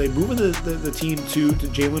do? Are they moving the team to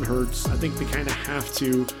Jalen Hurts? I think they kind of have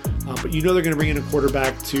to, but they're going to bring in a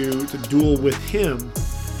quarterback to duel with him.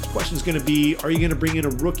 The question is going to be, are you going to bring in a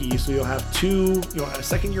rookie? So you'll have two, a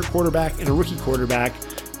second-year quarterback and a rookie quarterback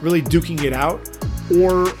really duking it out,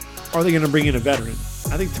 or are they going to bring in a veteran?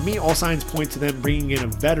 I think, to me, all signs point to them bringing in a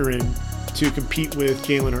veteran to compete with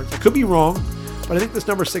Jalen Hurts. I could be wrong, but I think this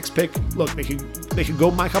number 6 pick, look, they could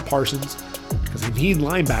go Micah Parsons, because they need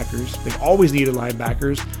linebackers. They've always needed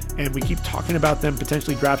linebackers, and we keep talking about them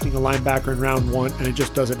potentially drafting a linebacker in round 1, and it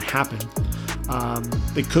just doesn't happen.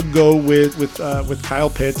 They could go with Kyle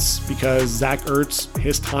Pitts, because Zach Ertz,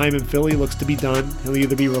 his time in Philly looks to be done. He'll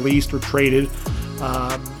either be released or traded.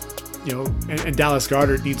 And Dallas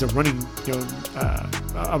Goedert needs a running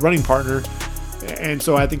partner. And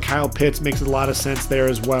so I think Kyle Pitts makes a lot of sense there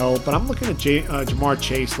as well. But I'm looking at Jamar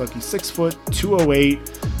Chase. Look, he's 6 foot, 208.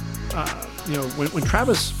 When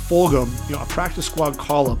Travis Fulgham, a practice squad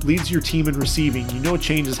call-up, leads your team in receiving,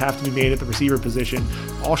 changes have to be made at the receiver position.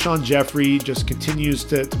 Alshon Jeffrey just continues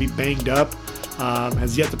to be banged up,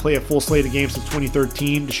 has yet to play a full slate of games since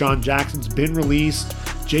 2013. Deshaun Jackson's been released.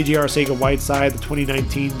 J.J. Arcega-Whiteside, the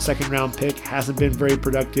 2019 second-round pick, hasn't been very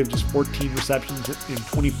productive, just 14 receptions in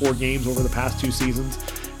 24 games over the past 2 seasons.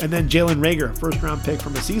 And then Jalen Reagor, a first-round pick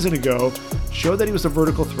from a season ago, showed that he was a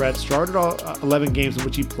vertical threat, started all 11 games in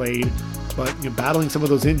which he played, but battling some of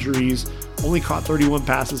those injuries, only caught 31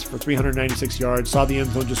 passes for 396 yards, saw the end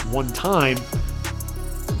zone just one time.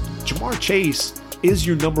 Jamar Chase is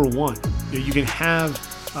your number 1. You can have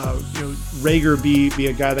Reagor be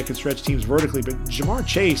a guy that can stretch teams vertically, but Jamar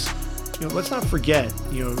Chase, let's not forget,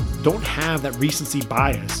 don't have that recency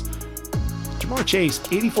bias. Jamar Chase,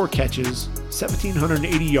 84 catches,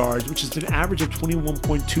 1,780 yards, which is an average of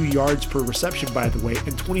 21.2 yards per reception, by the way,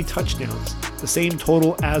 and 20 touchdowns, the same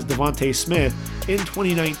total as Devontae Smith in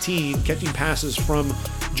 2019, catching passes from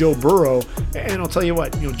Joe Burrow. And I'll tell you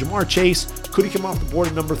what, Jamar Chase, could he come off the board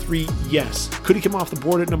at number 3? Yes. Could he come off the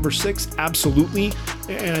board at number 6? Absolutely.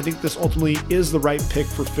 And I think this ultimately is the right pick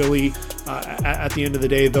for Philly. At the end of the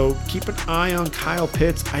day, though, keep an eye on Kyle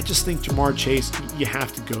Pitts. I just think Jamar Chase, you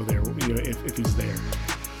have to go there if he's there.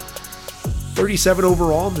 37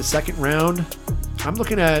 overall in the second round. I'm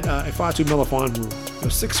looking at Ifeatu Melifonwu,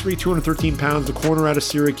 6'3", 213 pounds, the corner out of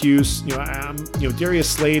Syracuse. Darius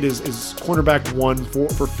Slade is cornerback 1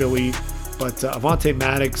 for Philly, but Avonte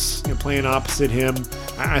Maddox, playing opposite him.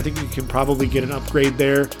 I think you can probably get an upgrade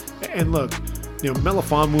there. And look,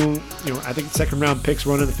 Melifonwu, I think second round picks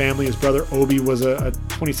run in the family. His brother Obi was a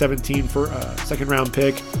 2017 second round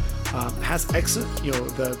pick. Has excellent,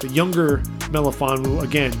 the younger Melifonwu,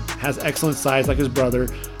 again, has excellent size like his brother.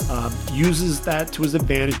 uses that to his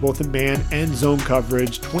advantage both in man and zone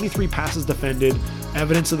coverage. 23 passes defended,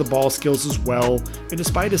 evidence of the ball skills as well. And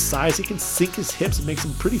despite his size, he can sink his hips and make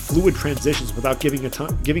some pretty fluid transitions without giving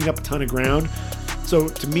up a ton of ground. So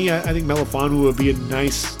to me, I think Melifonwu would be a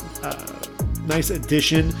nice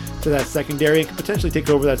addition to that secondary and could potentially take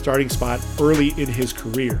over that starting spot early in his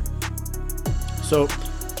career. So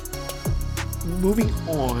moving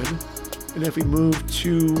on, and if we move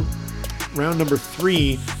to round number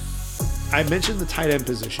 3, I mentioned the tight end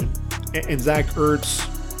position and Zach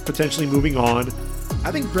Ertz potentially moving on.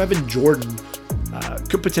 I think Brevin Jordan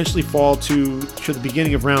could potentially fall to the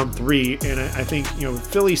beginning of round 3, and I think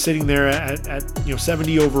Philly sitting there at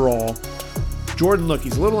 70 overall. Jordan, look,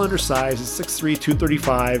 he's a little undersized. He's 6'3",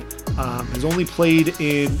 235. Has only played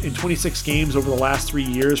in 26 games over the last 3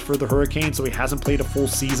 years for the Hurricanes, so he hasn't played a full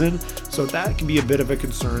season. So that can be a bit of a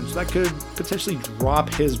concern. So that could potentially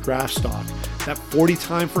drop his draft stock. That 40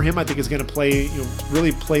 time for him, I think, is going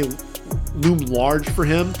to loom large for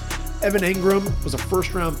him. Evan Engram was a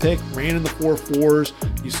first-round pick, ran in the 4.4s.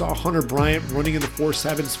 You saw Hunter Bryant running in the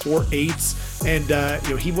 4.7s, 4.8s,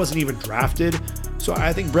 and he wasn't even drafted. So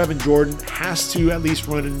I think Brevin Jordan has to at least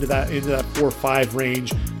run into that 4.5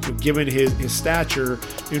 range, given his stature,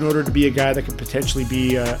 in order to be a guy that could potentially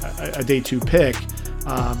be a day 2 pick.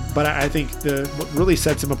 But I think what really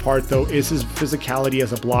sets him apart, though, is his physicality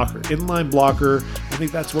as a blocker. Inline blocker, I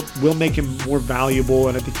think that's what will make him more valuable,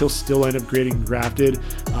 and I think he'll still end up getting drafted.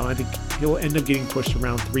 I think he'll end up getting pushed to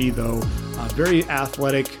round 3, though. Very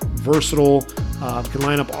athletic, versatile, can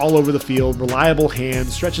line up all over the field, reliable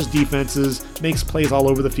hands, stretches defenses, makes plays all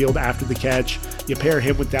over the field after the catch. You pair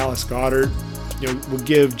him with Dallas Goedert, will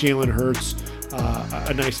give Jalen Hurts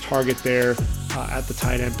a nice target there at the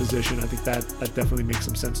tight end position. I think that definitely makes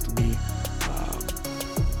some sense to me.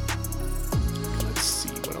 Let's see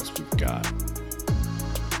what else we've got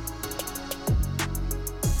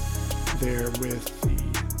there with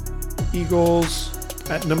the Eagles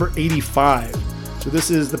at number 85. So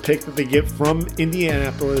this is the pick that they get from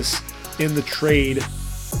Indianapolis in the trade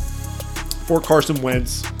for Carson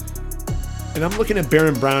Wentz. And I'm looking at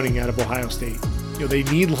Baron Browning out of Ohio State. They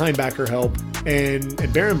need linebacker help.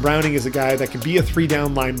 And Baron Browning is a guy that can be a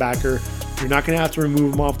 3-down linebacker. You're not going to have to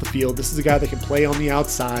remove him off the field. This is a guy that can play on the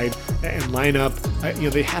outside and line up.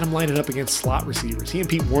 They had him lining up against slot receivers. He and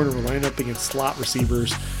Pete Werner were lining up against slot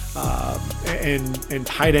receivers and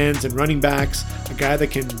tight ends and running backs. A guy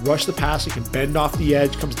that can rush the pass, he can bend off the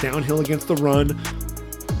edge, comes downhill against the run.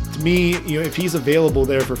 To me, if he's available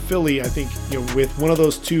there for Philly, I think with one of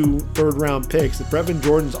those 2 third-round picks, if Brevin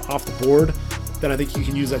Jordan's off the board, then I think you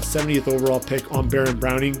can use that 70th overall pick on Baron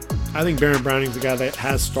Browning. I think Baron Browning's a guy that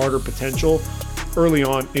has starter potential early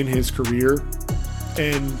on in his career.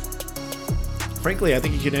 And frankly, I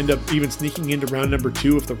think he could end up even sneaking into round number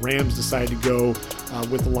 2 if the Rams decide to go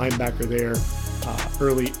with the linebacker there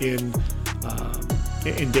early in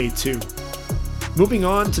day 2. Moving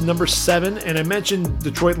on to number 7, and I mentioned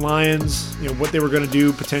Detroit Lions, what they were going to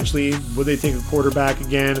do potentially. Would they take a quarterback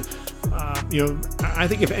again? I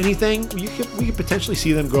think if anything, we could potentially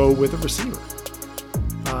see them go with a receiver.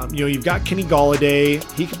 You've got Kenny Golladay.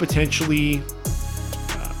 He could potentially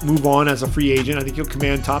move on as a free agent. I think he'll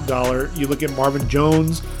command top dollar. You look at Marvin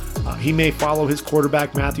Jones. He may follow his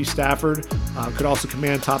quarterback, Matthew Stafford. Could also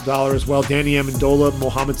command top dollar as well. Danny Amendola,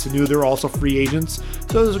 Mohamed Sanu, they're also free agents.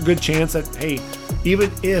 So there's a good chance that, hey,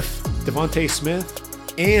 even if Devontae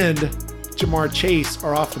Smith and Jamar Chase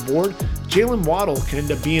are off the board, Jalen Waddle can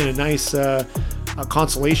end up being a nice a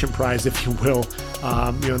consolation prize, if you will.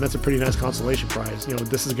 And that's a pretty nice consolation prize.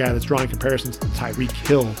 This is a guy that's drawing comparisons to Tyreek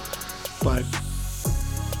Hill. But,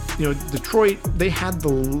 Detroit, they had the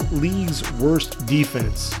league's worst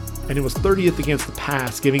defense, and it was 30th against the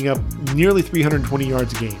pass, giving up nearly 320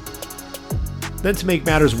 yards a game. Then to make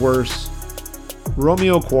matters worse,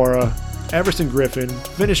 Romeo Okwara, Everson Griffin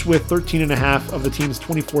finished with 13.5 of the team's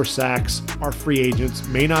 24 sacks, are free agents,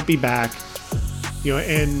 may not be back.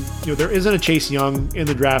 There isn't a Chase Young in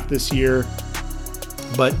the draft this year,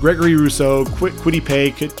 but Gregory Rousseau, Kwity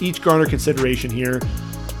Paye could each garner consideration here.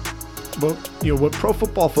 But what Pro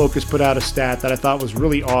Football Focus put out a stat that I thought was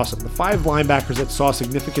really awesome. The 5 linebackers that saw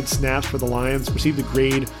significant snaps for the Lions received a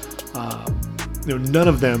grade. None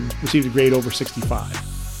of them received a grade over 65.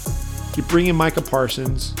 You bring in Micah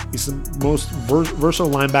Parsons. He's the most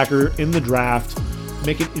versatile linebacker in the draft.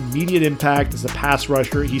 Make an immediate impact as a pass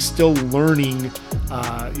rusher. He's still learning,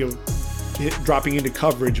 dropping into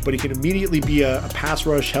coverage, but he can immediately be a pass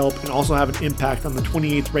rush help and also have an impact on the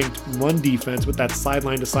 28th ranked run defense with that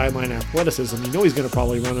sideline to sideline athleticism. He's going to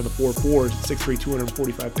probably run in the 4.4s at 6'3",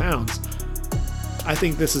 245 pounds. I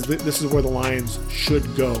think this is where the Lions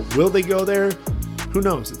should go. Will they go there? Who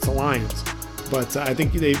knows? It's the Lions. But I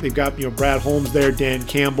think they've got Brad Holmes there, Dan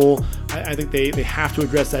Campbell. I think they have to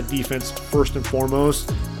address that defense first and foremost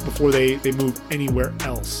before they move anywhere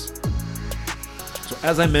else. So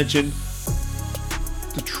as I mentioned,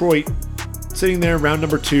 Detroit sitting there, round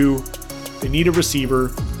number 2. They need a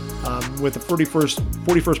receiver with the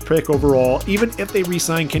 41st pick overall. Even if they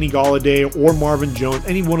re-sign Kenny Golladay or Marvin Jones,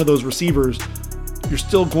 any one of those receivers, you're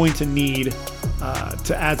still going to need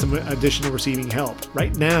to add some additional receiving help.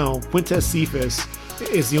 Right now, Quintez Cephas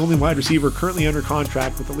is the only wide receiver currently under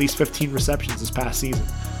contract with at least 15 receptions this past season.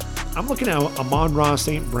 I'm looking at Amon-Ra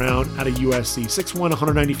St. Brown out of USC, 6'1",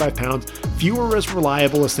 195 pounds, fewer as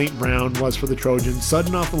reliable as St. Brown was for the Trojans,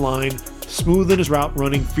 sudden off the line, smooth in his route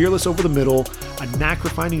running, fearless over the middle, a knack for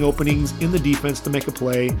finding openings in the defense to make a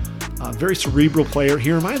play, very cerebral player.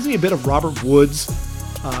 He reminds me a bit of Robert Woods,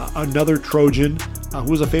 another Trojan, who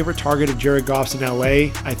was a favorite target of Jared Goff's in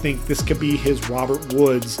LA. I think this could be his Robert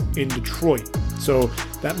Woods in Detroit. So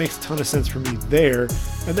that makes a ton of sense for me there.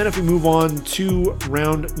 And then if we move on to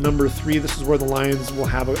round number 3, this is where the Lions will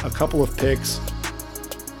have a couple of picks.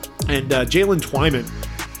 And Jalen Twyman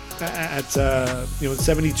at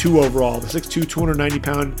 72 overall, the 6'2",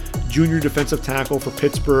 290-pound junior defensive tackle for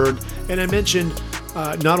Pittsburgh. And I mentioned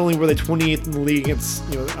not only were they 28th in the league against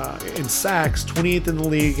in sacks, 28th in the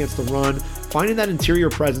league against the run, finding that interior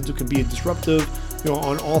presence who can be disruptive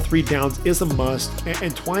on all 3 downs is a must.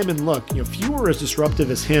 And Twyman, look, few were as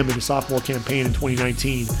disruptive as him in his sophomore campaign in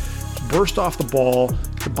 2019. Burst off the ball,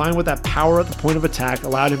 combined with that power at the point of attack,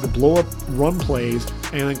 allowed him to blow up run plays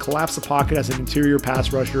and then collapse the pocket as an interior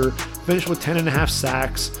pass rusher, finished with 10.5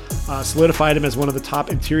 sacks, solidified him as one of the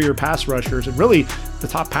top interior pass rushers, and really the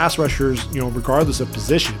top pass rushers, regardless of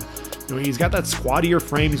position. He's got that squattier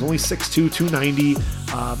frame. He's only 6'2", 290.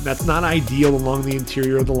 That's not ideal along the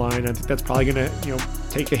interior of the line. I think that's probably going to,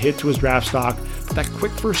 take a hit to his draft stock. But that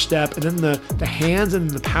quick first step, and then the hands and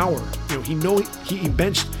the power. He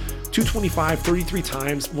benched 225 33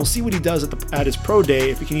 times. We'll see what he does at his pro day.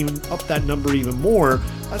 If he can even up that number even more,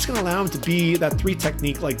 that's going to allow him to be that 3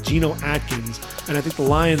 technique like Geno Atkins. And I think the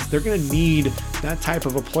Lions, they're going to need that type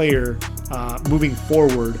of a player moving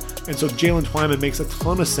forward. And so Jalen Twyman makes a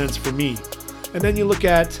ton of sense for me. And then you look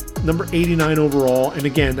at number 89 overall, and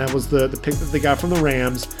again, that was the pick that they got from the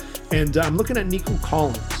Rams. And I'm looking at Nico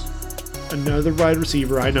Collins, another wide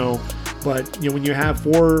receiver, I know, but when you have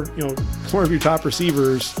four of your top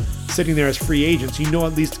receivers sitting there as free agents,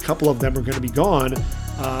 at least a couple of them are going to be gone.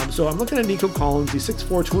 So I'm looking at Nico Collins. He's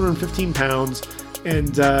 6'4", 215 pounds,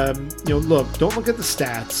 and look, don't look at the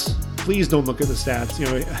stats. Please don't look at the stats.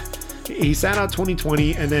 He sat out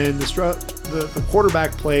 2020, and then the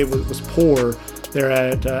quarterback play was poor there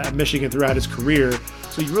at Michigan throughout his career.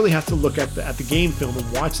 So you really have to look at the game film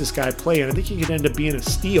and watch this guy play, and I think he could end up being a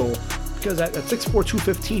steal because at 6'4",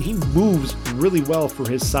 215, he moves really well for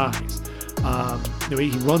his size. He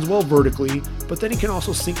runs well vertically, but then he can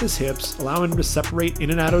also sink his hips, allow him to separate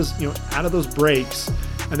in and out of those breaks,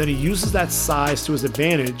 and then he uses that size to his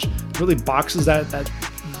advantage, really boxes that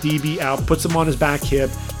DB out, puts him on his back hip,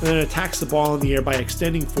 and then attacks the ball in the air by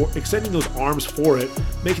extending those arms for it,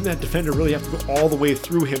 making that defender really have to go all the way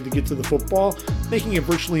through him to get to the football, making it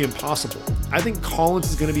virtually impossible. I think Collins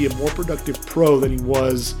is going to be a more productive pro than he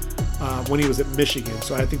was when he was at Michigan.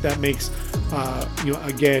 So I think that makes,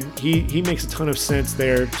 again, he makes a ton of sense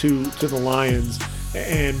there to the Lions.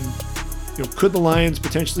 And could the Lions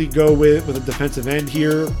potentially go with a defensive end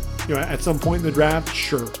here, at some point in the draft?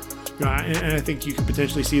 Sure. And I think you could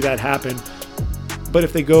potentially see that happen. But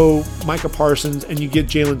if they go Micah Parsons and you get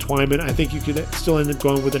Jalen Twyman, I think you could still end up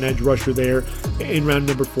going with an edge rusher there in round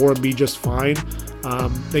number 4 and be just fine.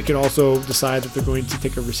 They could also decide that they're going to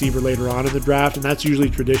take a receiver later on in the draft, and that's usually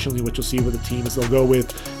traditionally what you'll see with a team is they'll go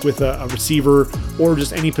with a receiver or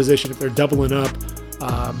just any position. If they're doubling up,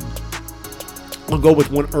 they'll go with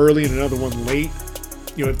one early and another one late.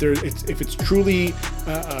 If it's truly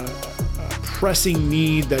a pressing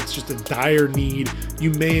need, that's just a dire need,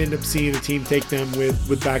 you may end up seeing a team take them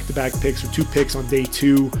with back-to-back picks or 2 picks on day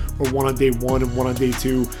 2 or 1 on day 1 and 1 on day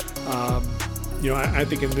 2. I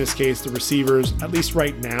think in this case, the receivers, at least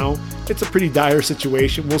right now, it's a pretty dire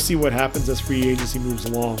situation. We'll see what happens as free agency moves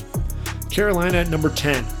along. Carolina at number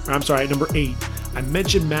 8. I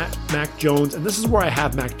mentioned Mac Jones, and this is where I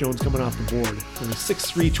have Mac Jones coming off the board. He's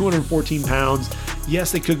 6'3", 214 pounds.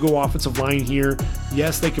 Yes, they could go offensive line here.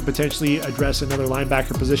 Yes, they could potentially address another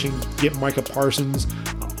linebacker position, get Micah Parsons,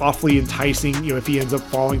 awfully enticing, if he ends up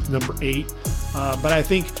falling to number 8. But I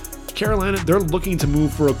think Carolina, they're looking to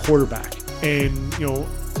move for a quarterback. And,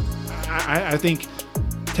 I think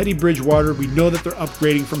Teddy Bridgewater, we know that they're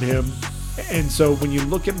upgrading from him. And so when you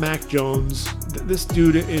look at Mac Jones, this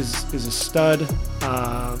dude is a stud,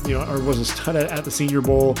 or was a stud at the Senior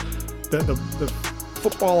Bowl. The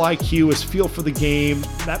football IQ, his feel for the game,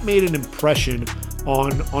 that made an impression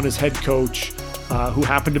on his head coach, who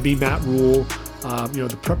happened to be Matt Rule.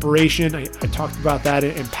 The preparation, I talked about that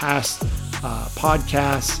in past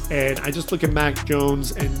podcasts, and I just look at Mac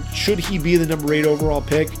Jones, and should he be the number 8 overall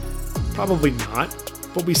pick? Probably not.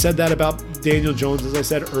 But we said that about Daniel Jones, as I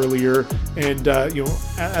said earlier. And,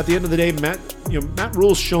 at the end of the day, Matt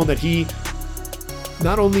Rule's shown that he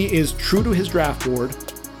not only is true to his draft board,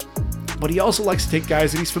 but he also likes to take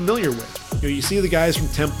guys that he's familiar with. You see the guys from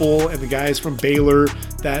Temple and the guys from Baylor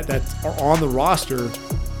that are on the roster.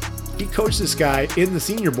 He coached this guy in the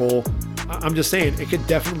Senior Bowl. I'm just saying, it could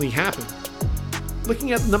definitely happen.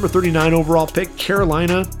 Looking at the number 39 overall pick,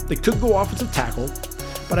 Carolina, they could go offensive tackle,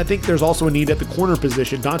 but I think there's also a need at the corner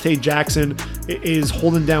position. Dante Jackson is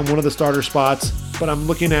holding down one of the starter spots, but I'm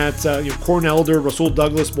looking at Corn Elder, Rasul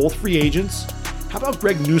Douglas, both free agents. How about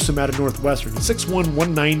Greg Newsome out of Northwestern? He's 6'1",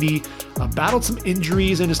 190, battled some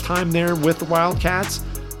injuries in his time there with the Wildcats,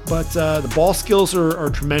 but the ball skills are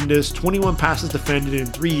tremendous. 21 passes defended in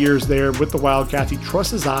 3 years there with the Wildcats. He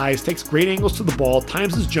trusts his eyes, takes great angles to the ball,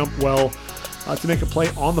 times his jump well to make a play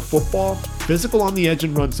on the football. Physical on the edge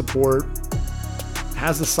and run support.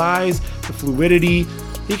 Has the size, the fluidity.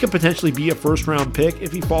 He could potentially be a first-round pick.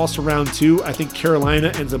 If he falls to round 2, I think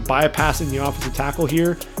Carolina ends up bypassing the offensive tackle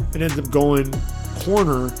here and ends up going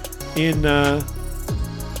corner in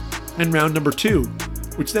round number 2,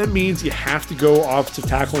 which then means you have to go offensive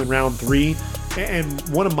tackle in round 3. And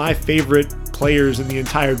one of my favorite players in the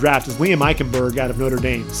entire draft is Liam Eichenberg out of Notre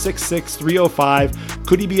Dame. 6'6", 305.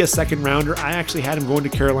 Could he be a second rounder? I actually had him going to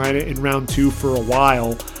Carolina in round 2 for a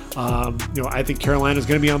while. I think Carolina is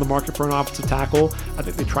going to be on the market for an offensive tackle. I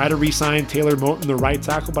think they try to re-sign Taylor Moton, the right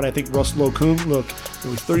tackle, but I think Russell Okung,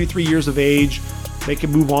 he's 33 years of age. They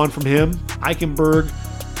can move on from him. Eichenberg,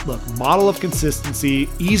 model of consistency,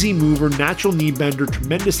 easy mover, natural knee bender,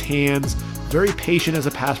 tremendous hands, very patient as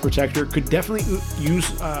a pass protector. Could definitely use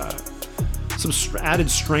some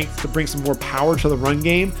added strength to bring some more power to the run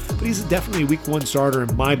game, but he's definitely a week 1 starter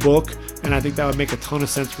in my book, and I think that would make a ton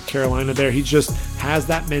of sense for Carolina there. He just has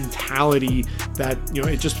that mentality that,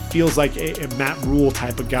 it just feels like a Matt Rule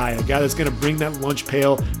type of guy, a guy that's going to bring that lunch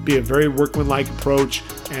pail, be a very workmanlike approach,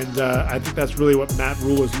 and I think that's really what Matt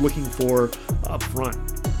Rule is looking for up front.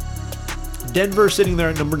 Denver sitting there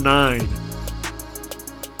at number 9.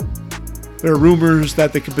 There are rumors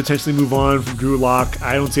that they could potentially move on from Drew Lock.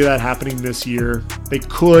 I don't see that happening this year. They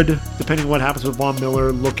could, depending on what happens with Von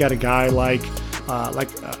Miller, look at a guy like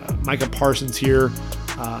Micah Parsons here.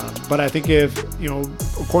 But I think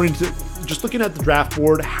according to just looking at the draft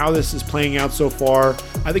board, how this is playing out so far,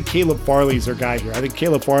 I think Caleb Farley is their guy here. I think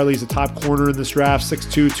Caleb Farley is the top corner in this draft,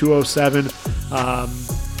 6'2", 207.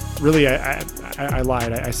 Really, I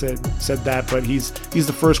lied. I said that, but he's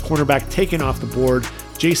the first cornerback taken off the board.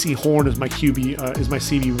 J.C. Horn is my QB, is my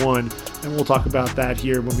CB1, and we'll talk about that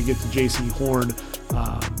here when we get to J.C. Horn,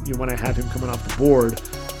 when I have him coming off the board.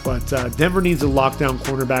 But Denver needs a lockdown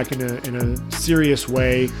cornerback in a serious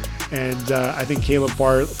way, and I think Caleb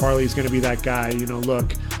Farley is going to be that guy.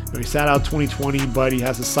 He sat out 2020, but he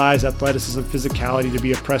has the size, athleticism, physicality to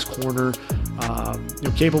be a press corner.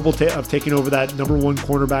 Capable of taking over that number 1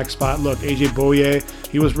 cornerback spot. Look, AJ Boye,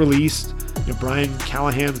 he was released. Brian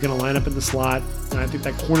Callahan's going to line up in the slot. And I think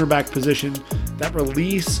that cornerback position, that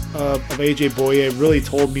release of AJ Boye really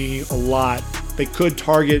told me a lot. They could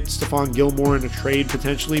target Stephon Gilmore in a trade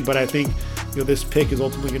potentially, but I think this pick is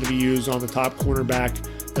ultimately going to be used on the top cornerback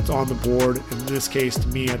that's on the board. And in this case, to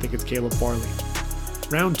me, I think it's Caleb Farley.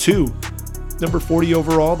 Round 2, number 40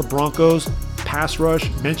 overall, the Broncos. Pass rush,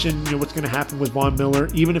 mentioned what's going to happen with Von Miller,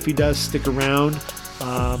 even if he does stick around.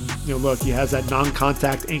 He has that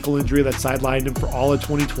non-contact ankle injury that sidelined him for all of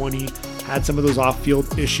 2020. Had some of those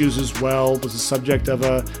off-field issues as well. Was the subject of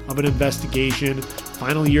an investigation.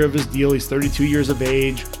 Final year of his deal. He's 32 years of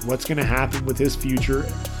age. What's going to happen with his future?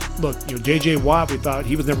 Look, J.J. Watt, we thought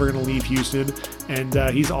he was never going to leave Houston, and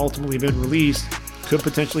he's ultimately been released. Could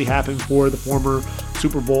potentially happen for the former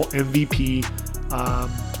Super Bowl MVP.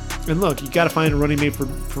 And look, you got to find a running mate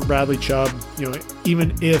for Bradley Chubb.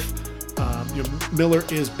 Even if Miller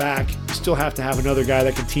is back, you still have to have another guy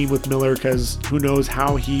that can team with Miller, because who knows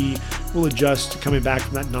how he will adjust to coming back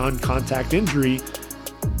from that non-contact injury.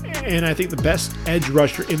 And I think the best edge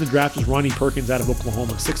rusher in the draft is Ronnie Perkins out of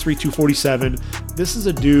Oklahoma, 6'3", 247. This is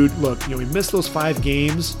a dude, look, he missed those 5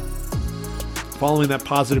 games following that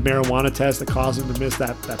positive marijuana test that caused him to miss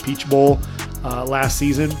that Peach Bowl last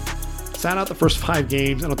season. sat out the first 5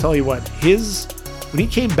 games, and I'll tell you what, when he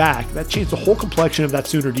came back, that changed the whole complexion of that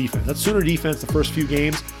Sooner defense. That Sooner defense, the first few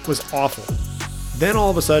games, was awful. Then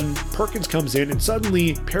all of a sudden, Perkins comes in, and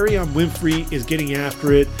suddenly Perrion Winfrey is getting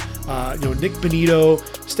after it. Nick Benito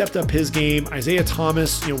stepped up his game. Isaiah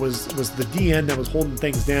Thomas, was the DN that was holding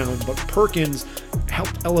things down, but Perkins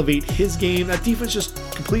helped elevate his game. That defense just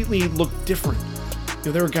completely looked different.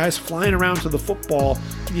 There were guys flying around to the football,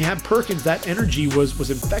 and you had Perkins. That energy was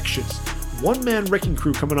infectious. One-man wrecking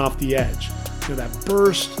crew coming off the edge. That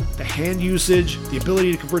burst, the hand usage, the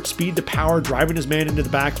ability to convert speed to power, driving his man into the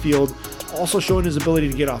backfield, also showing his ability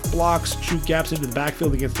to get off blocks, shoot gaps into the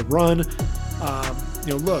backfield against the run.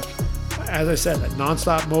 Look, as I said, that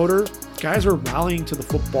nonstop motor, guys are rallying to the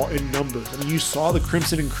football in numbers. I mean, you saw the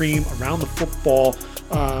crimson and cream around the football,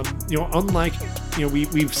 unlike,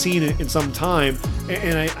 we've seen it in some time.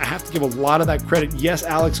 And I have to give a lot of that credit. Yes,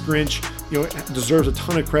 Alex Grinch, deserves a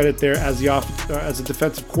ton of credit there as a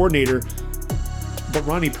defensive coordinator. But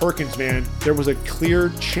Ronnie Perkins, man, there was a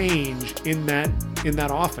clear change in that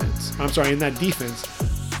offense. In that defense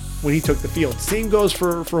when he took the field. Same goes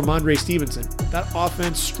for Rhamondre Stevenson. That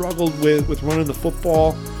offense struggled with running the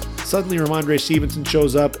football. Suddenly Rhamondre Stevenson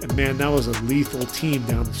shows up, and man, that was a lethal team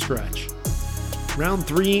down the stretch. Round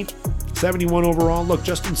 3, 71 overall. Look,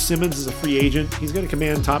 Justin Simmons is a free agent. He's going to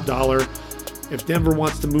command top dollar. If Denver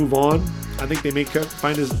wants to move on, I think they may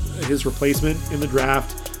find his replacement in the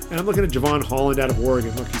draft. And I'm looking at Javon Holland out of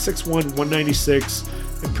Oregon. Look, he's 6'1", 196,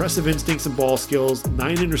 impressive instincts and ball skills,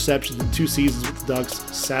 9 interceptions in 2 seasons with the Ducks,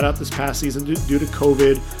 sat out this past season due to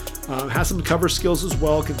COVID, has some cover skills as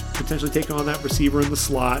well, can potentially take on that receiver in the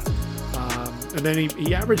slot. And then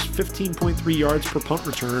he averaged 15.3 yards per punt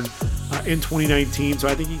return in 2019, so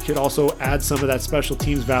I think he could also add some of that special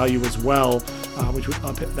teams value as well, which would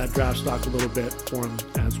up that draft stock a little bit for him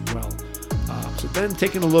as well. So then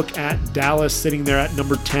taking a look at Dallas sitting there at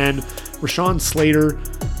number 10, Rashawn Slater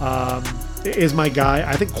is my guy.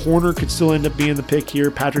 I think corner could still end up being the pick here.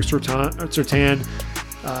 Patrick Surtain,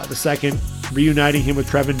 the second, reuniting him with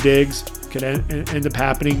Trevin Diggs could end up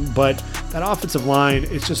happening. But that offensive line,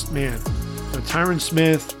 it's just, man, Tyron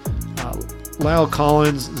Smith, Lyle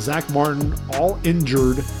Collins, Zach Martin, all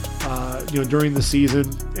injured, during the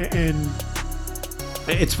season. And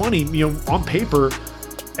it's funny, on paper,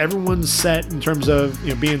 everyone's set in terms of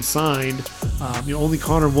being signed. Only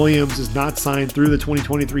Connor Williams is not signed through the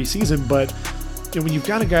 2023 season, but when you've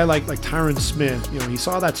got a guy like Tyron Smith, he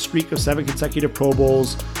saw that streak of 7 consecutive Pro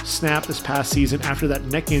Bowls snap this past season after that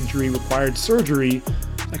neck injury required surgery.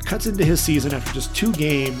 That cuts into his season after just 2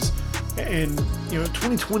 games. And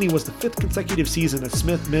 2020 was the 5th consecutive season that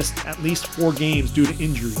Smith missed at least 4 games due to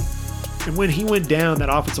injury. And when he went down, that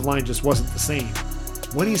offensive line just wasn't the same.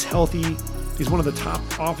 When he's healthy, he's one of the top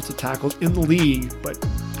offensive tackles in the league, but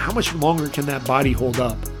how much longer can that body hold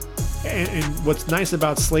up? And what's nice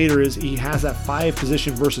about Slater is he has that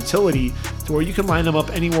 5-position versatility to where you can line him up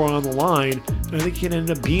anywhere on the line, and I think he can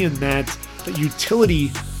end up being that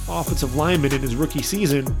utility offensive lineman in his rookie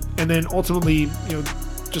season. And then ultimately,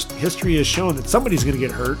 just history has shown that somebody's going to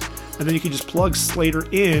get hurt, and then you can just plug Slater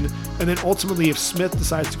in, and then ultimately if Smith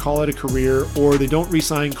decides to call it a career, or they don't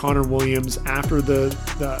re-sign Connor Williams after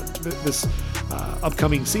this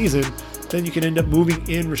upcoming season, then you can end up moving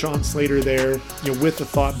in Rashawn Slater there, with the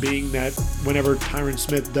thought being that whenever Tyron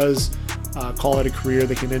Smith does call it a career,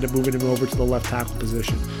 they can end up moving him over to the left tackle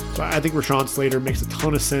position. So I think Rashawn Slater makes a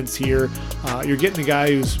ton of sense here. You're getting a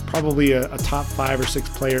guy who's probably a top 5 or 6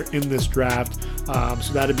 player in this draft.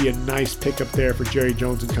 So that'd be a nice pickup there for Jerry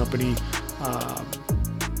Jones and company.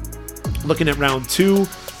 Looking at round 2,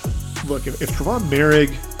 look, if Trevon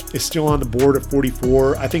Merrick is still on the board at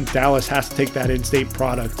 44, I think Dallas has to take that in-state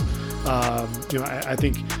product. I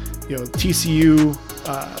think, TCU,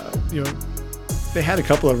 they had a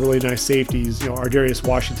couple of really nice safeties. Ardarius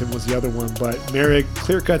Washington was the other one, but Merrick,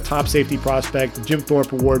 clear-cut top safety prospect, Jim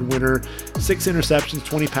Thorpe Award winner, 6 interceptions,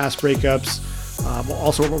 20 pass breakups.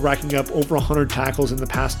 Also racking up over 100 tackles in the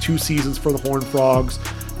past 2 seasons for the Horned Frogs.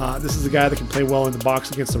 This is a guy that can play well in the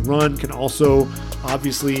box against the run, can also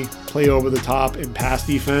obviously play over the top in pass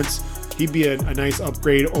defense. He'd be a nice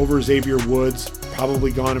upgrade over Xavier Woods,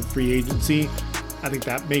 probably gone in free agency. I think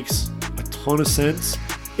that makes a ton of sense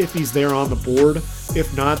if he's there on the board.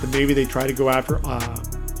 If not, then maybe they try to go after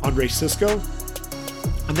Andre Cisco.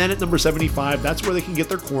 And then at number 75, that's where they can get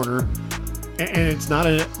their corner. And it's not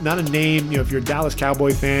a name, if you're a Dallas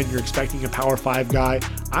Cowboy fan, you're expecting a Power 5 guy.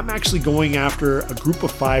 I'm actually going after a group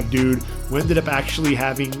of 5 dude who ended up actually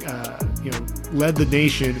having, led the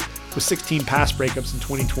nation with 16 pass breakups in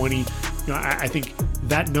 2020. I think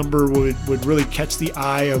that number would really catch the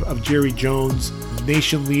eye of Jerry Jones.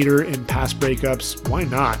 nation leader in pass breakups. Why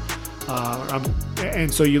not?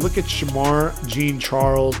 And so you look at Shamar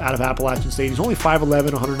Jean-Charles out of Appalachian State. He's only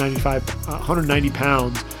 5'11", 190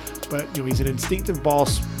 pounds, but he's an instinctive ball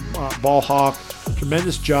hawk.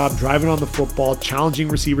 Tremendous job driving on the football, challenging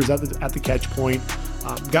receivers at the catch point.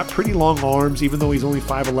 Got pretty long arms, even though he's only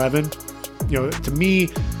 5'11". To me,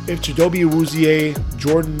 if Chidobe Awuzie,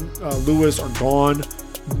 Jordan Lewis are gone,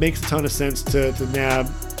 it makes a ton of sense to nab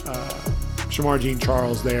Shamar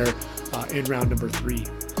Jean-Charles there in round number 3.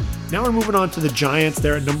 Now we're moving on to the Giants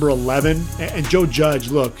there at number 11. And Joe Judge,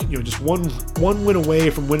 look, just one win away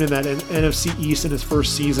from winning that NFC East in his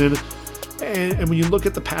first season. And when you look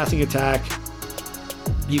at the passing attack,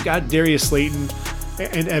 you got Darius Slayton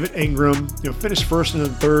and Evan Ingram, finished first and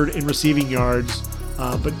third in receiving yards,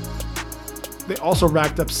 but they also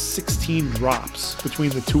racked up 16 drops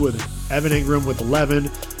between the two of them. Evan Ingram with 11,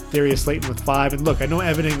 Darius Slayton with 5. And look, I know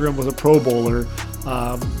Evan Ingram was a Pro Bowler,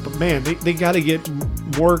 but man, they got to get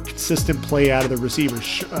more consistent play out of the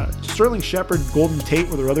receivers. Sterling Shepard, Golden Tate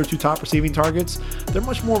were their other 2 top receiving targets. They're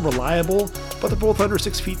much more reliable, but they're both under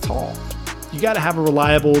 6 feet tall. You got to have a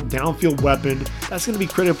reliable downfield weapon. That's going to be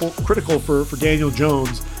critical for Daniel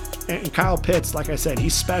Jones. And Kyle Pitts, like I said,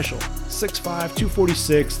 he's special. 6'5",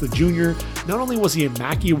 246, the junior. Not only was he a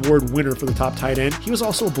Mackey Award winner for the top tight end, he was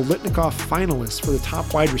also a Biletnikoff finalist for the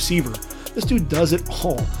top wide receiver. This dude does it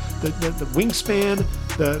all. The wingspan,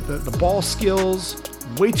 the ball skills,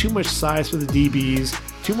 way too much size for the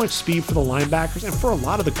DBs, too much speed for the linebackers, and for a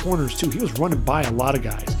lot of the corners too. He was running by a lot of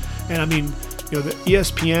guys. And I mean, the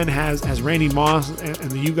ESPN has Randy Moss and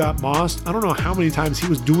the You Got Moss. I don't know how many times he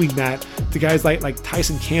was doing that to guys like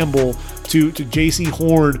Tyson Campbell, to J.C.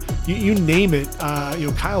 Horn, you name it.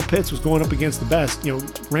 Kyle Pitts was going up against the best.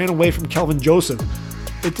 Ran away from Kelvin Joseph.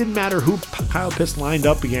 It didn't matter who Kyle Pitts lined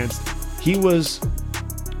up against. He was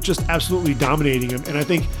just absolutely dominating him. And I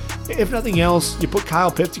think, if nothing else, you put Kyle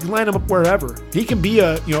Pitts, you can line him up wherever. He can be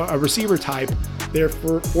a receiver type there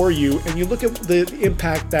for you. And you look at the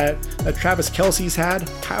impact that Travis Kelce's had,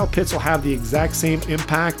 Kyle Pitts will have the exact same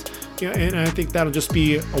impact. And I think that'll just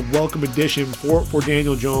be a welcome addition for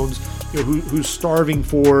Daniel Jones, who's starving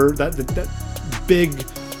for that big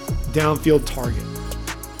downfield target.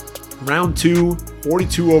 Round 2,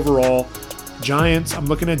 42 overall. Giants, I'm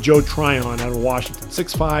looking at Joe Tryon out of Washington,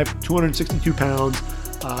 6'5", 262 pounds.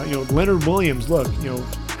 Leonard Williams, look,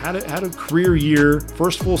 had a career year,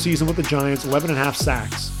 first full season with the Giants, 11.5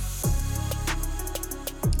 sacks.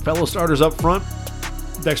 Fellow starters up front,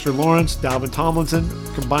 Dexter Lawrence, Dalvin Tomlinson,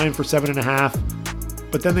 combined for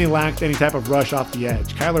 7.5, but then they lacked any type of rush off the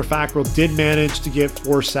edge. Kyler Fackrell did manage to get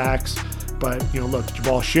 4 sacks, but, look,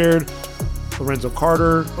 Jabal Sheard, Lorenzo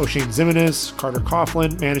Carter, O'Shane Ximines, Carter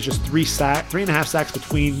Coughlin managed just 3.5 sacks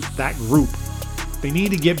between that group. They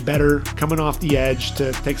need to get better coming off the edge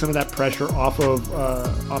to take some of that pressure off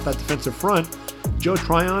that defensive front. Joe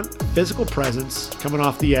Tryon, physical presence coming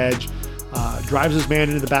off the edge, drives his man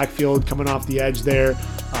into the backfield coming off the edge there.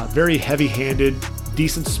 Very heavy-handed,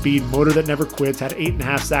 decent speed, motor that never quits. Had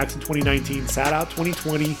 8.5 sacks in 2019, sat out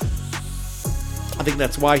 2020. I think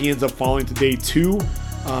that's why he ends up falling to day 2.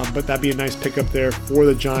 But that'd be a nice pickup there for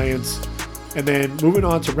the Giants. And then moving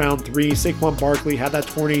on to round 3, Saquon Barkley had that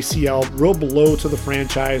torn ACL, real blow to the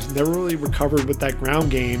franchise, never really recovered with that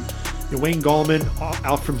ground game. Wayne Gallman,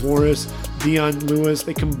 Alfred Morris, Dion Lewis,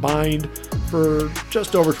 they combined for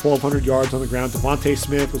just over 1,200 yards on the ground. Devontae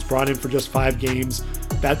Smith was brought in for just 5 games.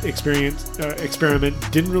 That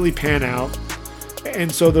experiment didn't really pan out.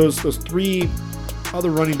 And so those 3 other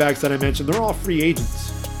running backs that I mentioned, they're all free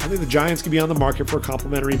agents. I think the Giants could be on the market for a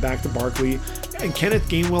complimentary back to Barkley. And Kenneth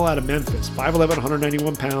Gainwell out of Memphis, 5'11",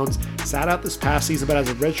 191 pounds, sat out this past season, but as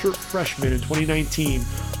a redshirt freshman in 2019,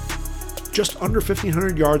 just under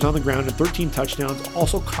 1,500 yards on the ground and 13 touchdowns,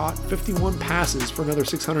 also caught 51 passes for another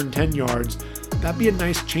 610 yards. That'd be a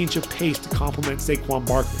nice change of pace to complement Saquon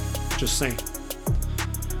Barkley, just saying.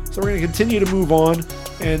 So we're going to continue to move on,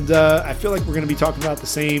 and I feel like we're going to be talking about the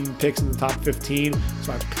same picks in the top 15,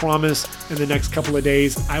 so I promise in the next couple of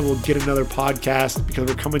days I will get another podcast because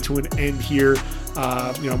we're coming to an end here.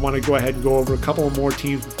 I want to go ahead and go over a couple of more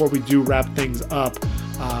teams before we do wrap things up,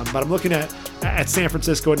 but I'm looking at San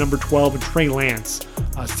Francisco at number 12 and Trey Lance,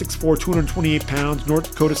 6'4", 228 pounds,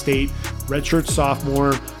 North Dakota State, redshirt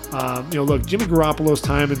sophomore. Look, Jimmy Garoppolo's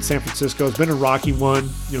time in San Francisco has been a rocky one.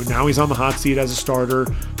 Now he's on the hot seat as a starter,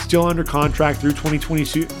 still under contract through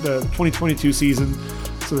the 2022 season.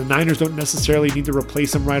 So the Niners don't necessarily need to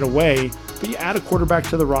replace him right away, but you add a quarterback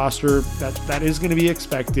to the roster that is going to be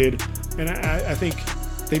expected. And I think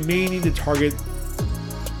they may need to target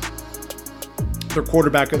their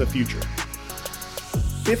quarterback of the future.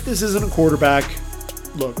 If this isn't a quarterback,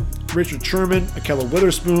 look, Richard Sherman, Ahkello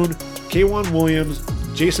Witherspoon, K'Waun Williams,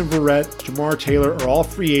 Jason Verrett, Jamar Taylor are all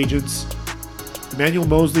free agents. Emmanuel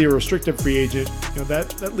Mosley, a restricted free agent.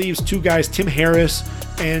 That leaves two guys, Tim Harris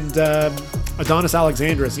and Adonis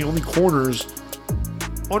Alexander, as the only corners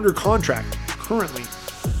under contract currently.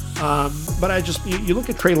 But you look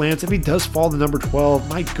at Trey Lance, if he does fall to number 12,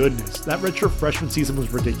 my goodness, that redshirt freshman season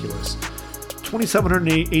was ridiculous.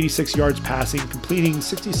 2,786 yards passing, completing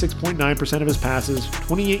 66.9% of his passes,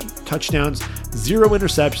 28 touchdowns, 0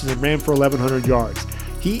 interceptions, and ran for 1,100 yards.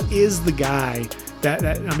 He is the guy that's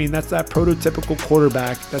that prototypical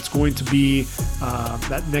quarterback that's going to be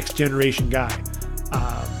that next generation guy.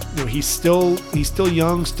 He's still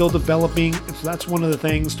young, still developing, and so that's one of the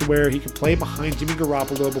things to where he can play behind Jimmy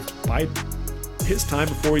Garoppolo by his time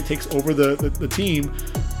before he takes over the team,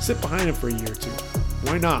 sit behind him for a year or two.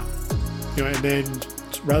 Why not? And then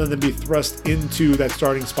rather than be thrust into that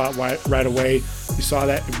starting spot right away, you saw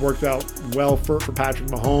that it worked out well for Patrick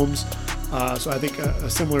Mahomes. So I think a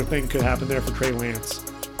similar thing could happen there for Trey Lance.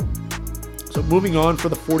 So moving on for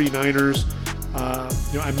the 49ers,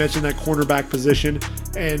 I mentioned that cornerback position,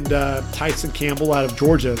 and Tyson Campbell out of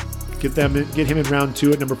Georgia, get him in round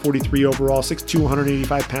 2 at number 43 overall, 6'2",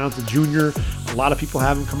 185 pounds, a junior. A lot of people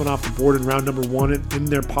have him coming off the board in round number 1 in their in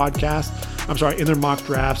their mock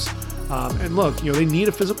drafts. And look, they need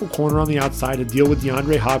a physical corner on the outside to deal with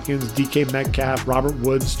DeAndre Hopkins, DK Metcalf, Robert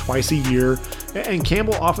Woods twice a year. And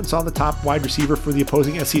Campbell often saw the top wide receiver for the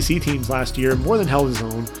opposing SEC teams last year, more than held his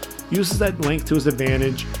own. Uses that length to his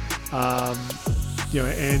advantage.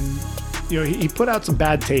 He put out some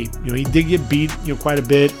bad tape. He did get beat, quite a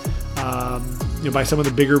bit, by some of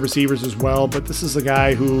the bigger receivers as well. But this is a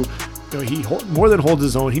guy who, he more than holds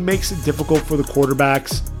his own. He makes it difficult for the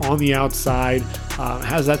quarterbacks on the outside.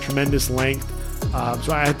 Has that tremendous length.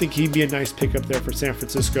 So I think he'd be a nice pickup there for San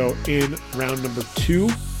Francisco in round number 2.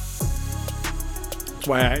 That's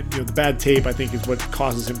why the bad tape, I think, is what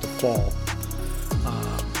causes him to fall.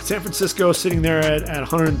 San Francisco sitting there at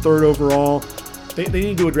 103rd overall. They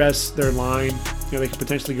need to address their line. They could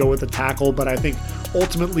potentially go with a tackle, but I think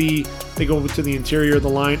ultimately they go to the interior of the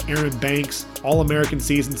line. Aaron Banks, All-American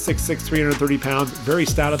season, 6'6", 330 pounds, very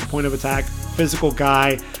stout at the point of attack, physical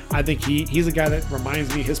guy. I think he's a guy that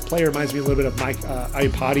his play reminds me a little bit of Mike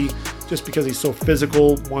Iupati, just because he's so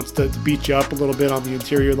physical, wants to beat you up a little bit on the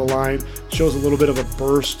interior of the line, shows a little bit of a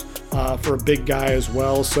burst for a big guy as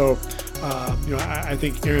well. So, I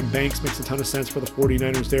think Aaron Banks makes a ton of sense for the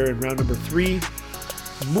 49ers there in round number 3.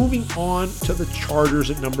 Moving on to the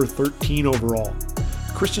Chargers at number 13 overall.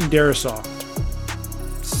 Christian Darrisaw,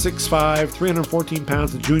 6'5", 314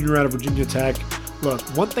 pounds, the junior out of Virginia Tech. Look,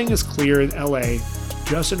 one thing is clear in LA,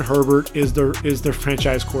 Justin Herbert is their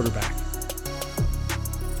franchise quarterback.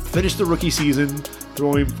 Finished the rookie season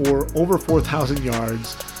throwing for over 4,000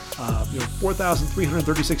 yards.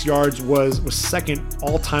 4,336 yards was second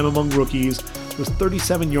all-time among rookies. It was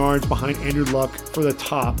 37 yards behind Andrew Luck for the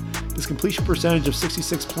top. His completion percentage of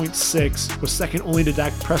 66.6 was second only to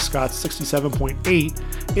Dak Prescott's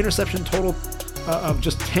 67.8. Interception total of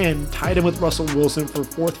just 10 tied him with Russell Wilson for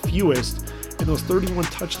 4th fewest, and those 31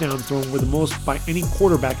 touchdowns thrown were the most by any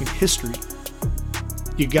quarterback in history.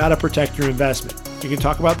 You got to protect your investment. You can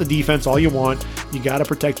talk about the defense all you want. You got to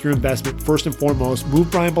protect your investment first and foremost.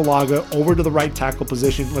 Move Brian Bulaga over to the right tackle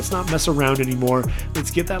position. Let's not mess around anymore.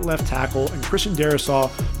 Let's get that left tackle. And Christian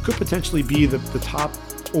Darrisaw could potentially be the top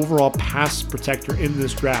overall pass protector in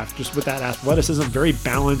this draft, just with that athleticism, very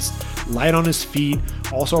balanced, light on his feet,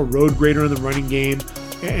 also a road grader in the running game.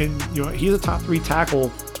 And he's a top 3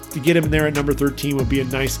 tackle. To get him there at number 13 would be a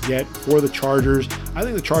nice get for the Chargers. I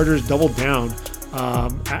think the Chargers doubled down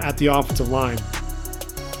at the offensive line,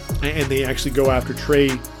 and they actually go after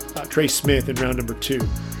Trey Smith in round number 2.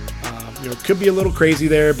 Could be a little crazy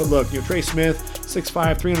there, but look, Trey Smith,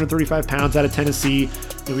 6'5", 335 pounds out of Tennessee.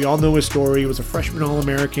 We all know his story. He was a freshman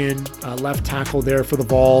All-American, left tackle there for the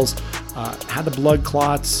Vols. Had the blood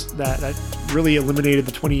clots that really eliminated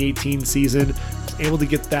the 2018 season. Was able to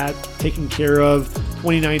get that taken care of.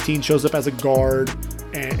 2019 shows up as a guard.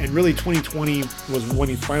 And really 2020 was when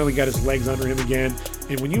he finally got his legs under him again.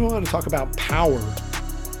 And when you want to talk about power,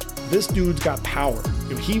 this dude's got power.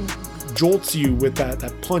 He jolts you with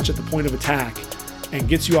that punch at the point of attack and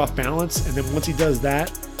gets you off balance. And then once he does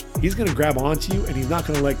that, he's going to grab onto you and he's not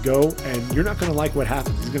going to let go. And you're not going to like what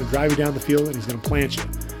happens. He's going to drive you down the field and he's going to plant you.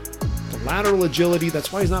 The lateral agility,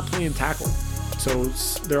 that's why he's not playing tackle. So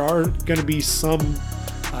there are going to be some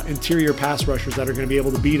interior pass rushers that are going to be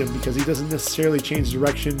able to beat him because he doesn't necessarily change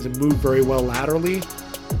directions and move very well laterally.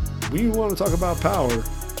 We want to talk about power.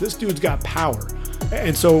 This dude's got power.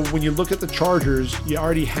 And so when you look at the Chargers, you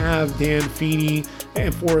already have Dan Feeney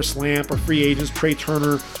and Forrest Lamp are free agents. Trey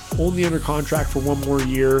Turner only under contract for one more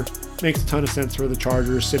year. Makes a ton of sense for the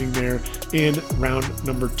Chargers sitting there in round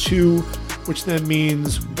number 2, which then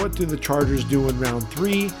means what do the Chargers do in round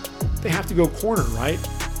 3? They have to go corner, right?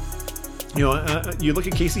 You look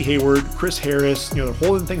at Casey Hayward, Chris Harris, they're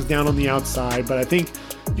holding things down on the outside, but I think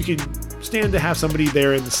you can stand to have somebody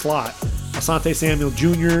there in the slot. Asante Samuel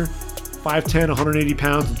Jr., 5'10", 180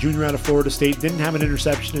 pounds, junior out of Florida State, didn't have an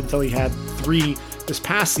interception until he had 3 this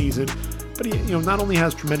past season. But he, not only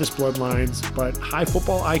has tremendous bloodlines, but high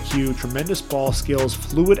football IQ, tremendous ball skills,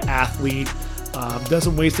 fluid athlete,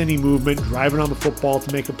 doesn't waste any movement, driving on the football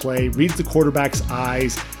to make a play, reads the quarterback's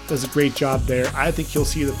eyes, does a great job there. I think he'll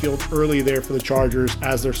see the field early there for the Chargers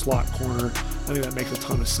as their slot corner. I think that makes a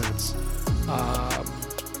ton of sense.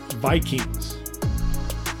 Vikings.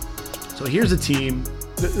 So here's a team.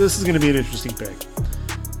 This is going to be an interesting pick.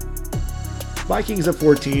 Vikings at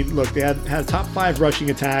 14. Look, they had a top 5 rushing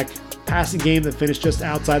attack, passing game that finished just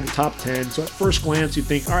outside the top 10. So at first glance, you'd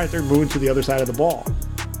think, all right, they're moving to the other side of the ball.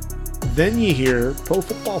 Then you hear Pro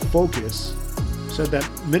Football Focus said that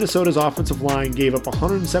Minnesota's offensive line gave up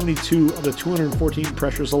 172 of the 214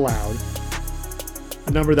 pressures allowed,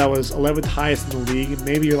 a number that was 11th highest in the league. And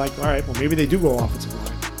maybe you're like, all right, well, maybe they do go offensive line.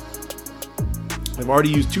 They've already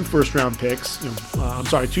used 2 first-round picks.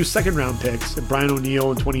 2 second-round picks. Brian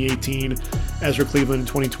O'Neill in 2018, Ezra Cleveland in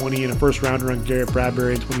 2020, and a first-rounder on Garrett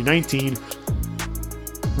Bradbury in 2019.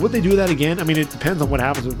 Would they do that again? I mean, it depends on what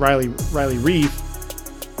happens with Riley Reiff.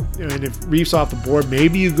 And if Reiff's off the board,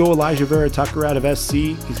 maybe you go Elijah Vera Tucker out of SC.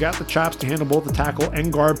 He's got the chops to handle both the tackle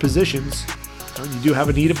and guard positions. You do have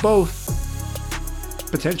a need of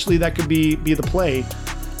both. Potentially that could be the play.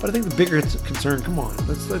 But I think the bigger concern, come on,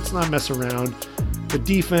 let's not mess around. The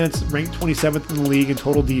defense ranked 27th in the league in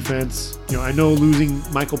total defense. I know losing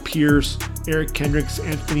Michael Pierce, Eric Kendricks,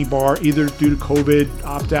 Anthony Barr, either due to COVID,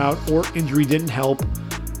 opt-out, or injury didn't help.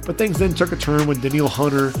 But things then took a turn when Danielle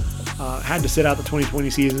Hunter had to sit out the 2020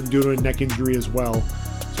 season due to a neck injury as well.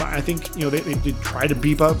 So I think they did try to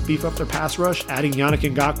beef up their pass rush, adding Yannick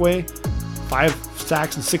Ngakoue, 5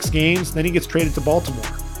 sacks in 6 games. Then he gets traded to Baltimore.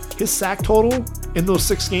 His sack total in those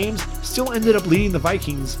 6 games still ended up leading the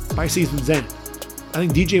Vikings by season's end. I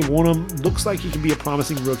think DJ Wonnum looks like he can be a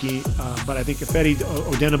promising rookie, but I think Ifeadi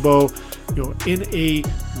Odenigbo, in a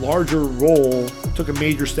larger role, took a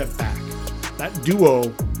major step back. That duo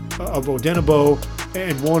of Odenigbo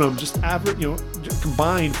and Wonnum just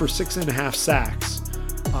combined for 6.5 sacks,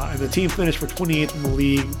 and the team finished for 28th in the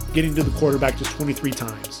league, getting to the quarterback just 23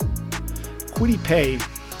 times. Kwity Paye,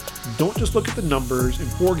 don't just look at the numbers. In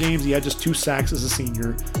 4 games, he had just 2 sacks as a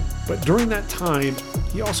senior. But during that time,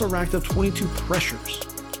 he also racked up 22 pressures.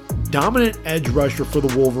 Dominant edge rusher for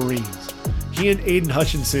the Wolverines. He and Aiden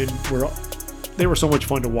Hutchinson were so much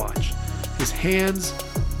fun to watch. His hands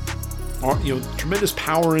are, tremendous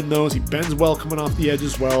power in those. He bends well coming off the edge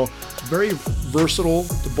as well. Very versatile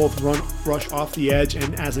to both rush off the edge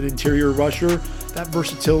and as an interior rusher. That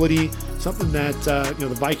versatility, something that the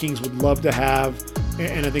Vikings would love to have.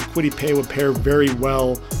 And I think Kwity Paye would pair very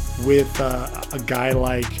well with a guy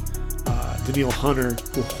like Danielle Hunter,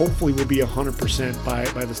 who hopefully will be 100%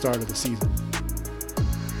 by the start of the season.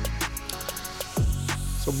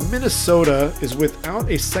 So Minnesota is without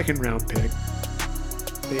a second-round pick.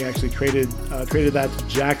 They actually traded that to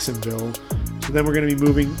Jacksonville. So then we're going to be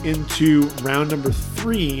moving into round number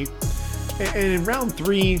 3. And in round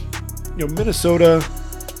 3, Minnesota,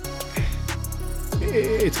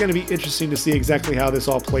 it's going to be interesting to see exactly how this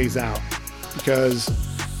all plays out, because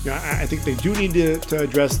I think they do need to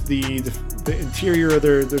address the interior of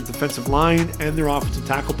their defensive line and their offensive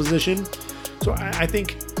tackle position. So I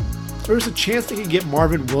think there's a chance they can get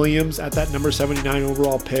Marvin Williams at that number 79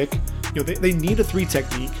 overall pick. They need a 3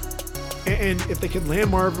 technique, and if they can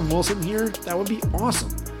land Marvin Wilson here, that would be awesome.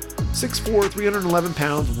 6'4", 311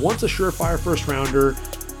 pounds, once a surefire first rounder.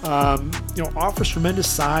 Offers tremendous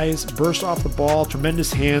size, burst off the ball,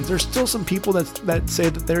 tremendous hands. There's still some people that say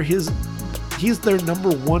that he's their number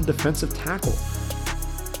 1 defensive tackle.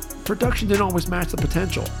 Production didn't always match the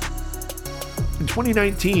potential. In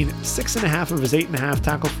 2019, 6.5 of his 8.5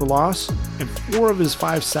 tackles for loss and 4 of his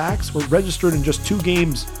 5 sacks were registered in just 2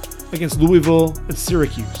 games against Louisville and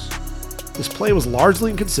Syracuse. His play was largely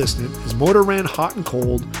inconsistent. His motor ran hot and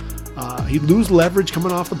cold. He'd lose leverage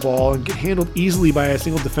coming off the ball and get handled easily by a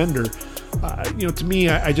single defender. To me,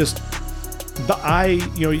 the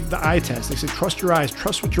eye test. They say trust your eyes,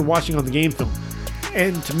 trust what you're watching on the game film.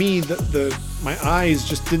 And to me, my eyes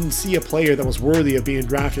just didn't see a player that was worthy of being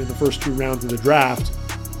drafted in the first 2 rounds of the draft.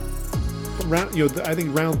 But I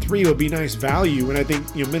think round 3 would be nice value, and I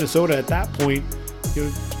think Minnesota at that point,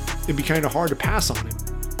 it'd be kind of hard to pass on him.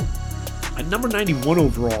 At number 91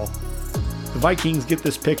 overall, the Vikings get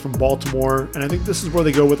this pick from Baltimore, and I think this is where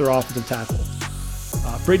they go with their offensive tackle.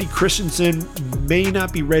 Brady Christensen may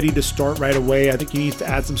not be ready to start right away. I think he needs to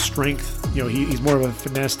add some strength. He's more of a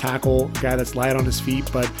finesse tackle, a guy that's light on his feet,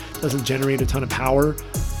 but doesn't generate a ton of power.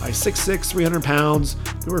 He's 6'6", 300 pounds.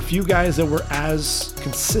 There were a few guys that were as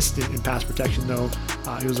consistent in pass protection, though.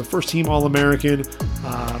 He was a first-team All-American.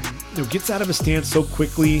 Gets out of his stance so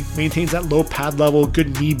quickly, maintains that low pad level,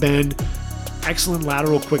 good knee bend, excellent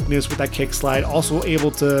lateral quickness with that kick slide. Also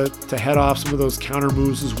able to head off some of those counter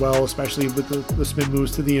moves as well, especially with the spin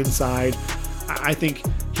moves to the inside. I think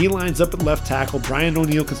he lines up at left tackle. Brian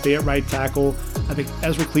O'Neill can stay at right tackle. I think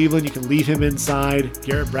Ezra Cleveland, you can leave him inside.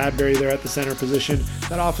 Garrett Bradbury there at the center position.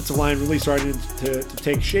 That offensive line really started to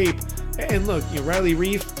take shape. And look, Riley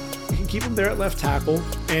Reiff, you can keep him there at left tackle.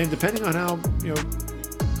 And depending on how,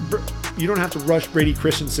 you don't have to rush Brady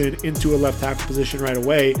Christensen into a left tackle position right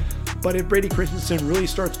away. But if Brady Christensen really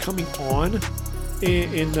starts coming on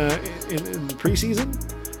in the preseason,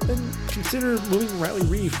 then consider moving Riley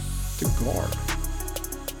Reiff to guard.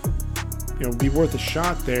 Be worth a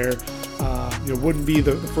shot there. Wouldn't be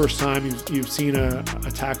the first time you've seen a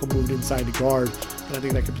tackle moved inside to guard, but I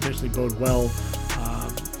think that could potentially bode well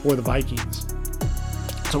for the Vikings.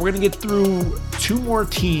 So we're going to get through two more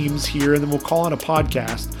teams here, and then we'll call it a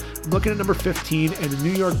podcast. I'm looking at number 15 and the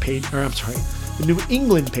New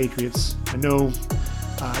England Patriots. I know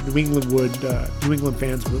New England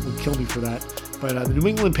fans would kill me for that, but the New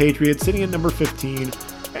England Patriots sitting at number 15.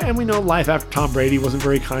 And we know life after Tom Brady wasn't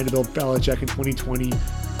very kind to Bill Belichick in 2020.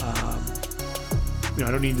 I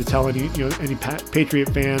don't need to tell any Patriot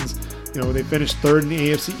fans. They finished third in the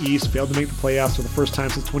AFC East, failed to make the playoffs for the first time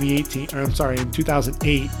since in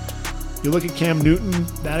 2008. You look at Cam Newton,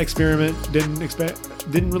 that experiment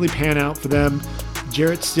didn't really pan out for them.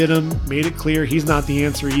 Jarrett Stidham made it clear he's not the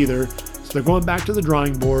answer either. So they're going back to the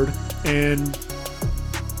drawing board, and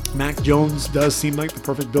Mac Jones does seem like the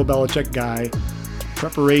perfect Bill Belichick guy.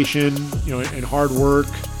 Preparation, and hard work.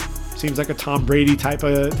 Seems like a Tom Brady type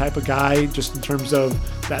of guy, just in terms of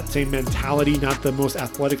that same mentality, not the most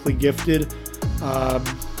athletically gifted.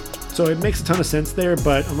 So it makes a ton of sense there,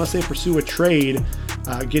 but unless they pursue a trade,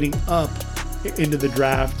 getting up into the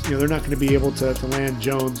draft, they're not going to be able to land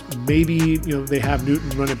Jones. Maybe, they have Newton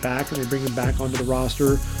run it back and they bring him back onto the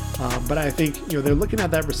roster. But I think, they're looking at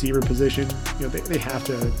that receiver position. They have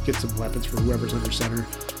to get some weapons for whoever's under center.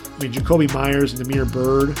 Jacoby Myers and Damiere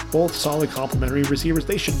Byrd, both solid complementary receivers.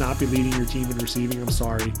 They should not be leading your team in receiving. I'm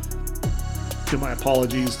sorry. My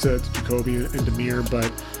apologies to Jacoby and Damiere,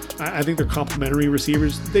 but I think they're complementary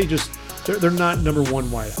receivers. They're not number one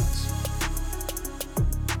wideouts.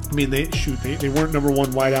 They weren't number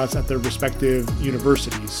one wideouts at their respective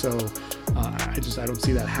universities, so I don't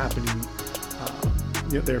see that happening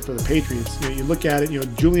there for the Patriots. You look at it,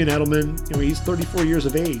 Julian Edelman, he's 34 years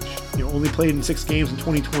of age, only played in 6 games in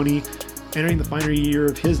 2020, entering the final year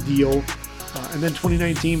of his deal. And then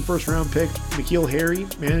 2019 first round pick N'Keal Harry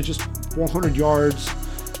manages 400 yards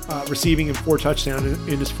receiving and 4 touchdowns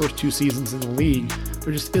in his first 2 seasons in the league.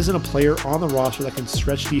 There just isn't a player on the roster that can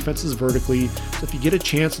stretch defenses vertically. So if you get a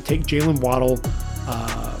chance to take Jalen Waddle,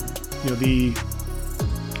 the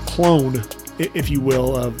clone, if you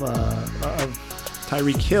will, of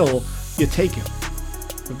Tyreek Hill, you take him.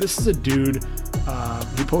 But this is a dude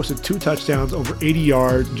who posted 2 touchdowns, over 80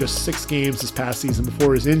 yards in just 6 games this past season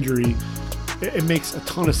before his injury. It makes a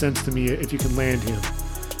ton of sense to me if you can land him.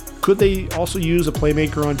 Could they also use a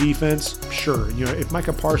playmaker on defense? Sure. If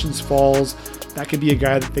Micah Parsons falls, that could be a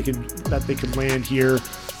guy that they could land here.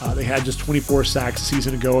 They had just 24 sacks a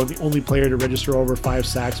season ago, and the only player to register over 5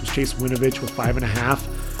 sacks was Chase Winovich with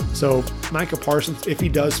 5.5. So Micah Parsons, if he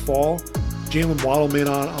does fall, Jalen Waddle may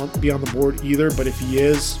not be on the board either, but if he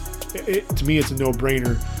is, to me, it's a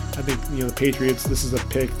no-brainer. I think the Patriots, this is a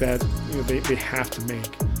pick that they have to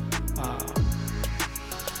make.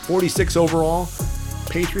 46 overall.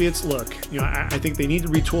 Patriots, look, I think they need to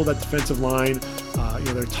retool that defensive line.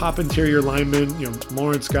 Their top interior linemen,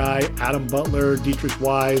 Lawrence Guy, Adam Butler, Dietrich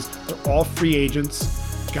Wise, they're all free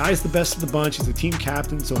agents. Guy's the best of the bunch. He's a team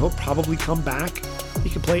captain, so he'll probably come back. He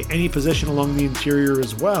can play any position along the interior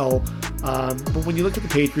as well. But when you look at the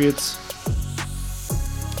Patriots,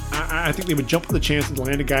 I think they would jump on the chance to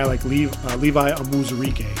land a guy like Levi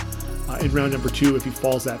Onwuzurike in round number 2 if he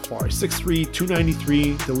falls that far. He's 6'3",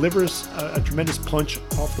 293, delivers a tremendous punch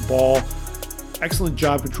off the ball. Excellent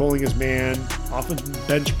job controlling his man, often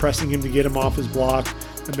bench pressing him to get him off his block,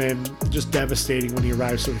 and then just devastating when he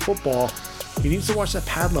arrives to the football. He needs to watch that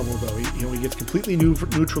pad level, though. He gets completely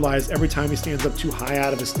neutralized every time he stands up too high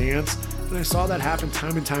out of his stance. And I saw that happen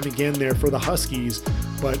time and time again there for the Huskies.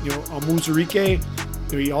 But, Onwuzurike,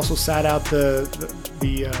 he also sat out the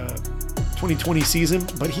 2020 season,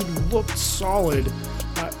 but he looked solid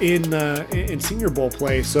in Senior Bowl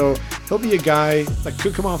play. So he'll be a guy that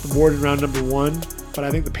could come off the board in round number 1, but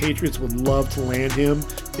I think the Patriots would love to land him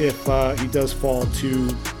if he does fall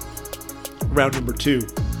to round number 2.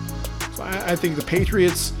 So I think the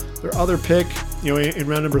Patriots, their other pick, in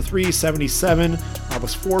round number 3, 77,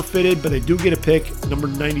 was forfeited, but they do get a pick, number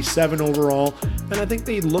 97 overall. And I think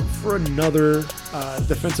they look for another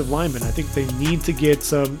defensive lineman. I think they need to get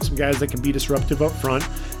some guys that can be disruptive up front.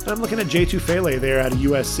 And I'm looking at Jay Tufele there out of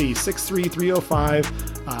USC, 6'3", 305,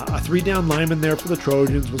 a 3-down lineman there for the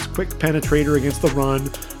Trojans, was a quick penetrator against the run,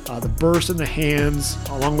 the burst in the hands,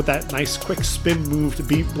 along with that nice quick spin move to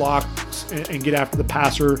beat blocks and get after the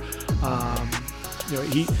passer.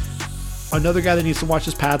 Another guy that needs to watch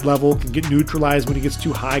his pad level, can get neutralized when he gets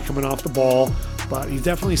too high coming off the ball, but he's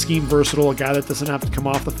definitely scheme versatile, a guy that doesn't have to come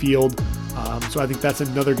off the field. So I think that's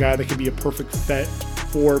another guy that can be a perfect fit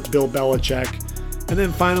for Bill Belichick. And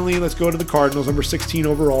then finally, let's go to the Cardinals, number 16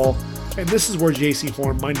 overall. And this is where Jaycee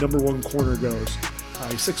Horn, my number 1 corner, goes.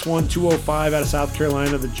 He's 6'1", 205 out of South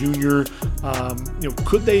Carolina, the junior.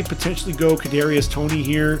 Could they potentially go Kadarius Toney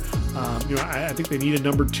here? I think they need a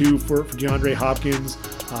number 2 for DeAndre Hopkins.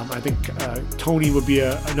 I think Toney would be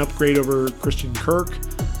an upgrade over Christian Kirk,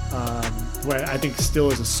 who I think still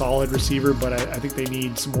is a solid receiver, but I think they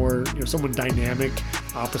need some more, someone dynamic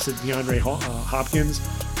opposite DeAndre Hopkins.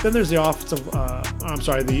 Then there's the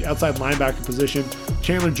the outside linebacker position.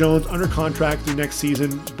 Chandler Jones under contract through next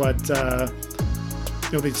season, but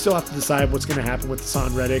they still have to decide what's going to happen with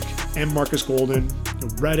Hassan Reddick and Marcus Golden.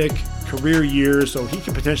 Reddick, career year, so he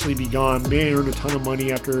could potentially be gone. May earn a ton of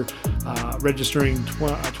money after registering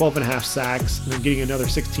 12 and a half sacks and then getting another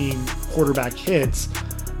 16 quarterback hits.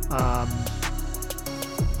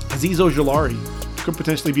 Azeez Ojulari could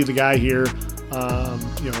potentially be the guy here.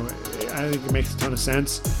 I think it makes a ton of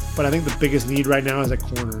sense, but I think the biggest need right now is at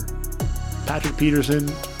corner. Patrick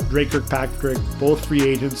Peterson, Drake Kirkpatrick, both free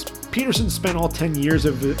agents. Peterson spent all 10 years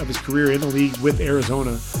of his career in the league with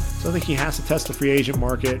Arizona, so I think he has to test the free agent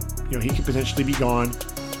market. He could potentially be gone.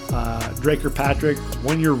 Drake Kirkpatrick,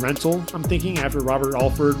 1-year rental, I'm thinking, after Robert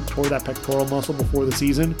Alford tore that pectoral muscle before the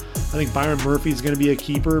season. I think Byron Murphy is going to be a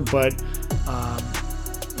keeper, but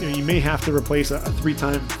you may have to replace a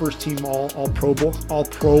 3-time first-team all-pro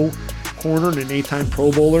corner and an 8-time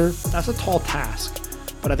Pro Bowler. That's a tall task.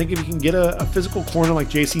 But I think if you can get a physical corner like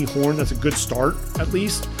Jaycee Horn, that's a good start, at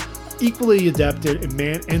least. Equally adept in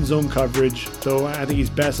man and zone coverage, though I think he's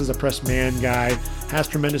best as a press man guy. Has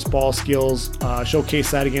tremendous ball skills. Showcase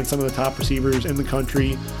that against some of the top receivers in the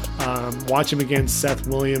country. Watch him against Seth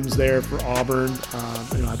Williams there for Auburn.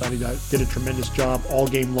 I thought he did a tremendous job all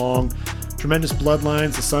game long. Tremendous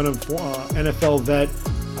bloodlines. The son of NFL vet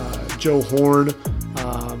Joe Horn.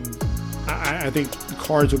 I think the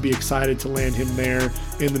Cards would be excited to land him there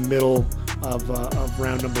in the middle of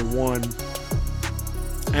round number 1.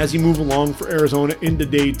 As you move along for Arizona into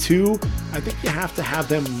day 2, I think you have to have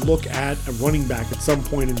them look at a running back at some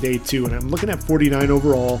point in day 2. And I'm looking at 49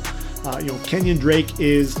 overall. Kenyon Drake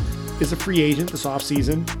is a free agent this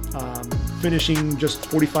offseason, finishing just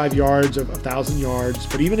 45 yards of 1,000 yards.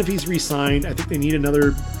 But even if he's re-signed, I think they need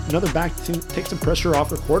another back to take some pressure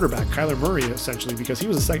off the quarterback, Kyler Murray, essentially, because he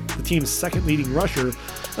was the team's second leading rusher.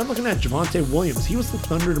 And I'm looking at Javonte Williams. He was the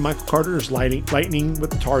thunder to Michael Carter's lightning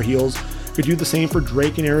with the Tar Heels. Could do the same for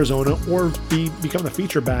Drake in Arizona, or become the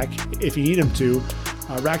feature back if you need him to.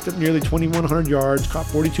 Racked up nearly 2,100 yards, caught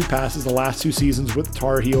 42 passes the last 2 seasons with the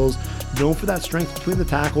Tar Heels. Known for that strength between the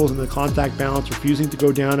tackles and the contact balance, refusing to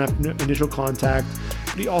go down after initial contact.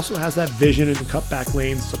 But he also has that vision in the cutback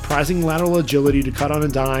lanes, surprising lateral agility to cut on a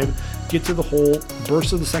dime, get to the hole,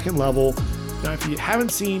 burst to the second level. Now, if you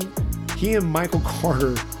haven't seen he and Michael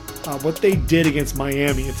Carter, what they did against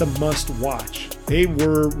Miami, it's a must watch. They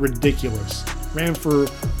were ridiculous. Ran for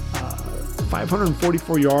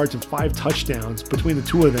 544 yards and 5 touchdowns between the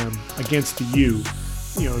two of them against the U.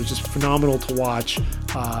 It was just phenomenal to watch.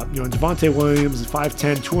 Javonte Williams is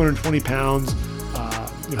 5'10", 220 pounds.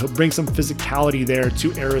 He'll bring some physicality there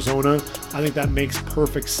to Arizona. I think that makes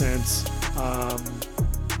perfect sense.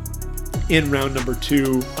 In round number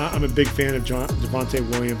 2, I'm a big fan of Javonte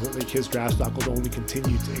Williams. I think his draft stock will only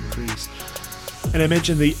continue to increase. And I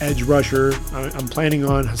mentioned the edge rusher. I'm planning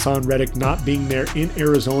on Hassan Reddick not being there in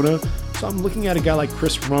Arizona. So I'm looking at a guy like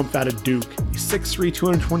Chris Rumph out of Duke. He's 6'3",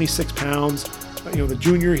 226 pounds. The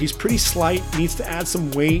junior, he's pretty slight, needs to add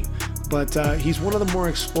some weight, but he's one of the more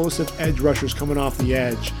explosive edge rushers coming off the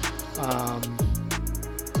edge.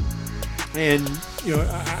 And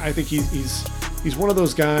I think he's one of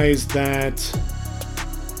those guys that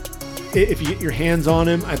if you get your hands on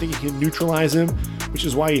him, I think you can neutralize him, which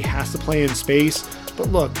is why he has to play in space. But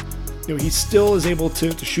look, he still is able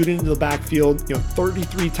to shoot into the backfield.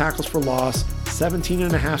 33 tackles for loss,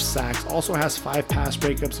 17.5 sacks, also has 5 pass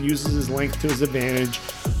breakups, uses his length to his advantage.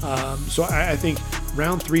 So I think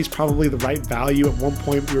round 3 is probably the right value. At one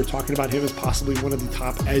point, we were talking about him as possibly one of the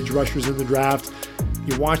top edge rushers in the draft.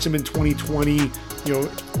 You watch him in 2020,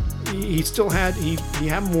 he still had he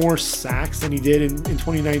had more sacks than he did in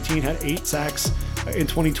 2019. Had 8 sacks in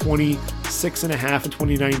 2020, 6.5 in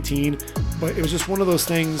 2019. But it was just one of those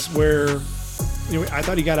things where I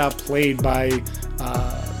thought he got outplayed by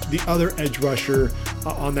the other edge rusher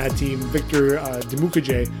on that team, Victor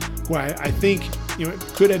Dimukeje, who I think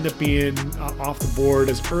could end up being off the board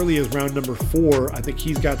as early as round number 4. I think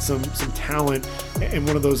he's got some talent and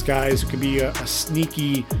one of those guys who can be a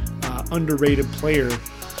sneaky, underrated player.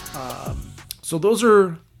 So those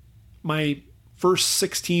are my first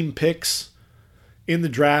 16 picks in the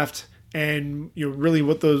draft, and really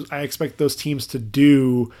what I expect those teams to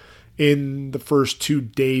do in the first 2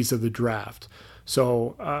 days of the draft.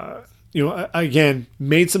 So again,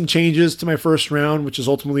 made some changes to my first round, which is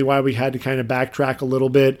ultimately why we had to kind of backtrack a little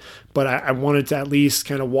bit. But I wanted to at least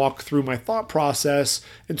kind of walk through my thought process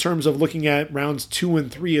in terms of looking at rounds 2 and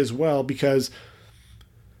 3 as well, because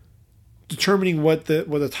determining what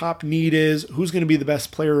the top need is, who's going to be the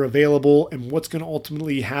best player available, and what's going to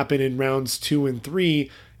ultimately happen in rounds 2 and 3.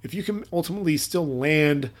 If you can ultimately still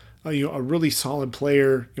land a really solid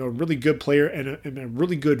player, a really good player, and a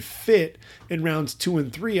really good fit in rounds 2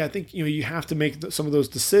 and 3, I think you have to make some of those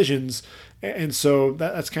decisions. And so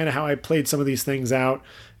that's kind of how I played some of these things out.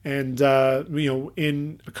 And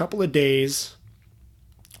in a couple of days,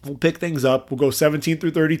 we'll pick things up. We'll go 17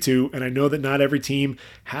 through 32, and I know that not every team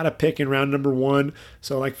had a pick in round number 1.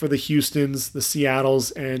 So like for the Houstons, the Seattles,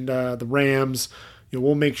 and the Rams,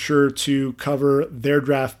 we'll make sure to cover their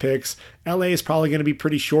draft picks. LA is probably going to be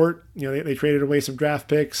pretty short. They traded away some draft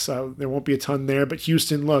picks. There won't be a ton there. But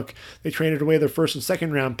Houston, look, they traded away their first and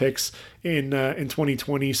second round picks in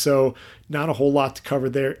 2020, so not a whole lot to cover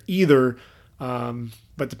there either.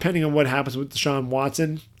 But depending on what happens with Deshaun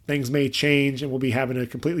Watson, things may change, and we'll be having a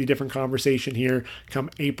completely different conversation here come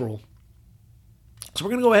April. So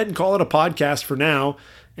we're going to go ahead and call it a podcast for now.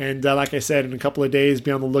 And like I said, in a couple of days, be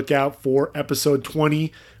on the lookout for episode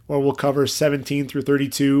 20, where we'll cover 17 through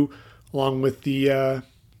 32, along with the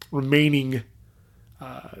remaining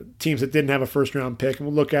teams that didn't have a first-round pick. And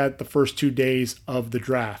we'll look at the first 2 days of the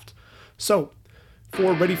draft. So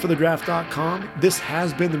for ReadyForTheDraft.com, this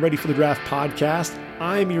has been the Ready for the Draft podcast.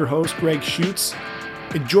 I'm your host, Greg Schutz.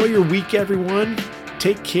 Enjoy your week, everyone.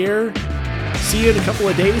 Take care. See you in a couple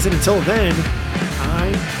of days. And until then, I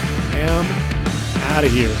am out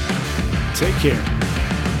of here. Take care.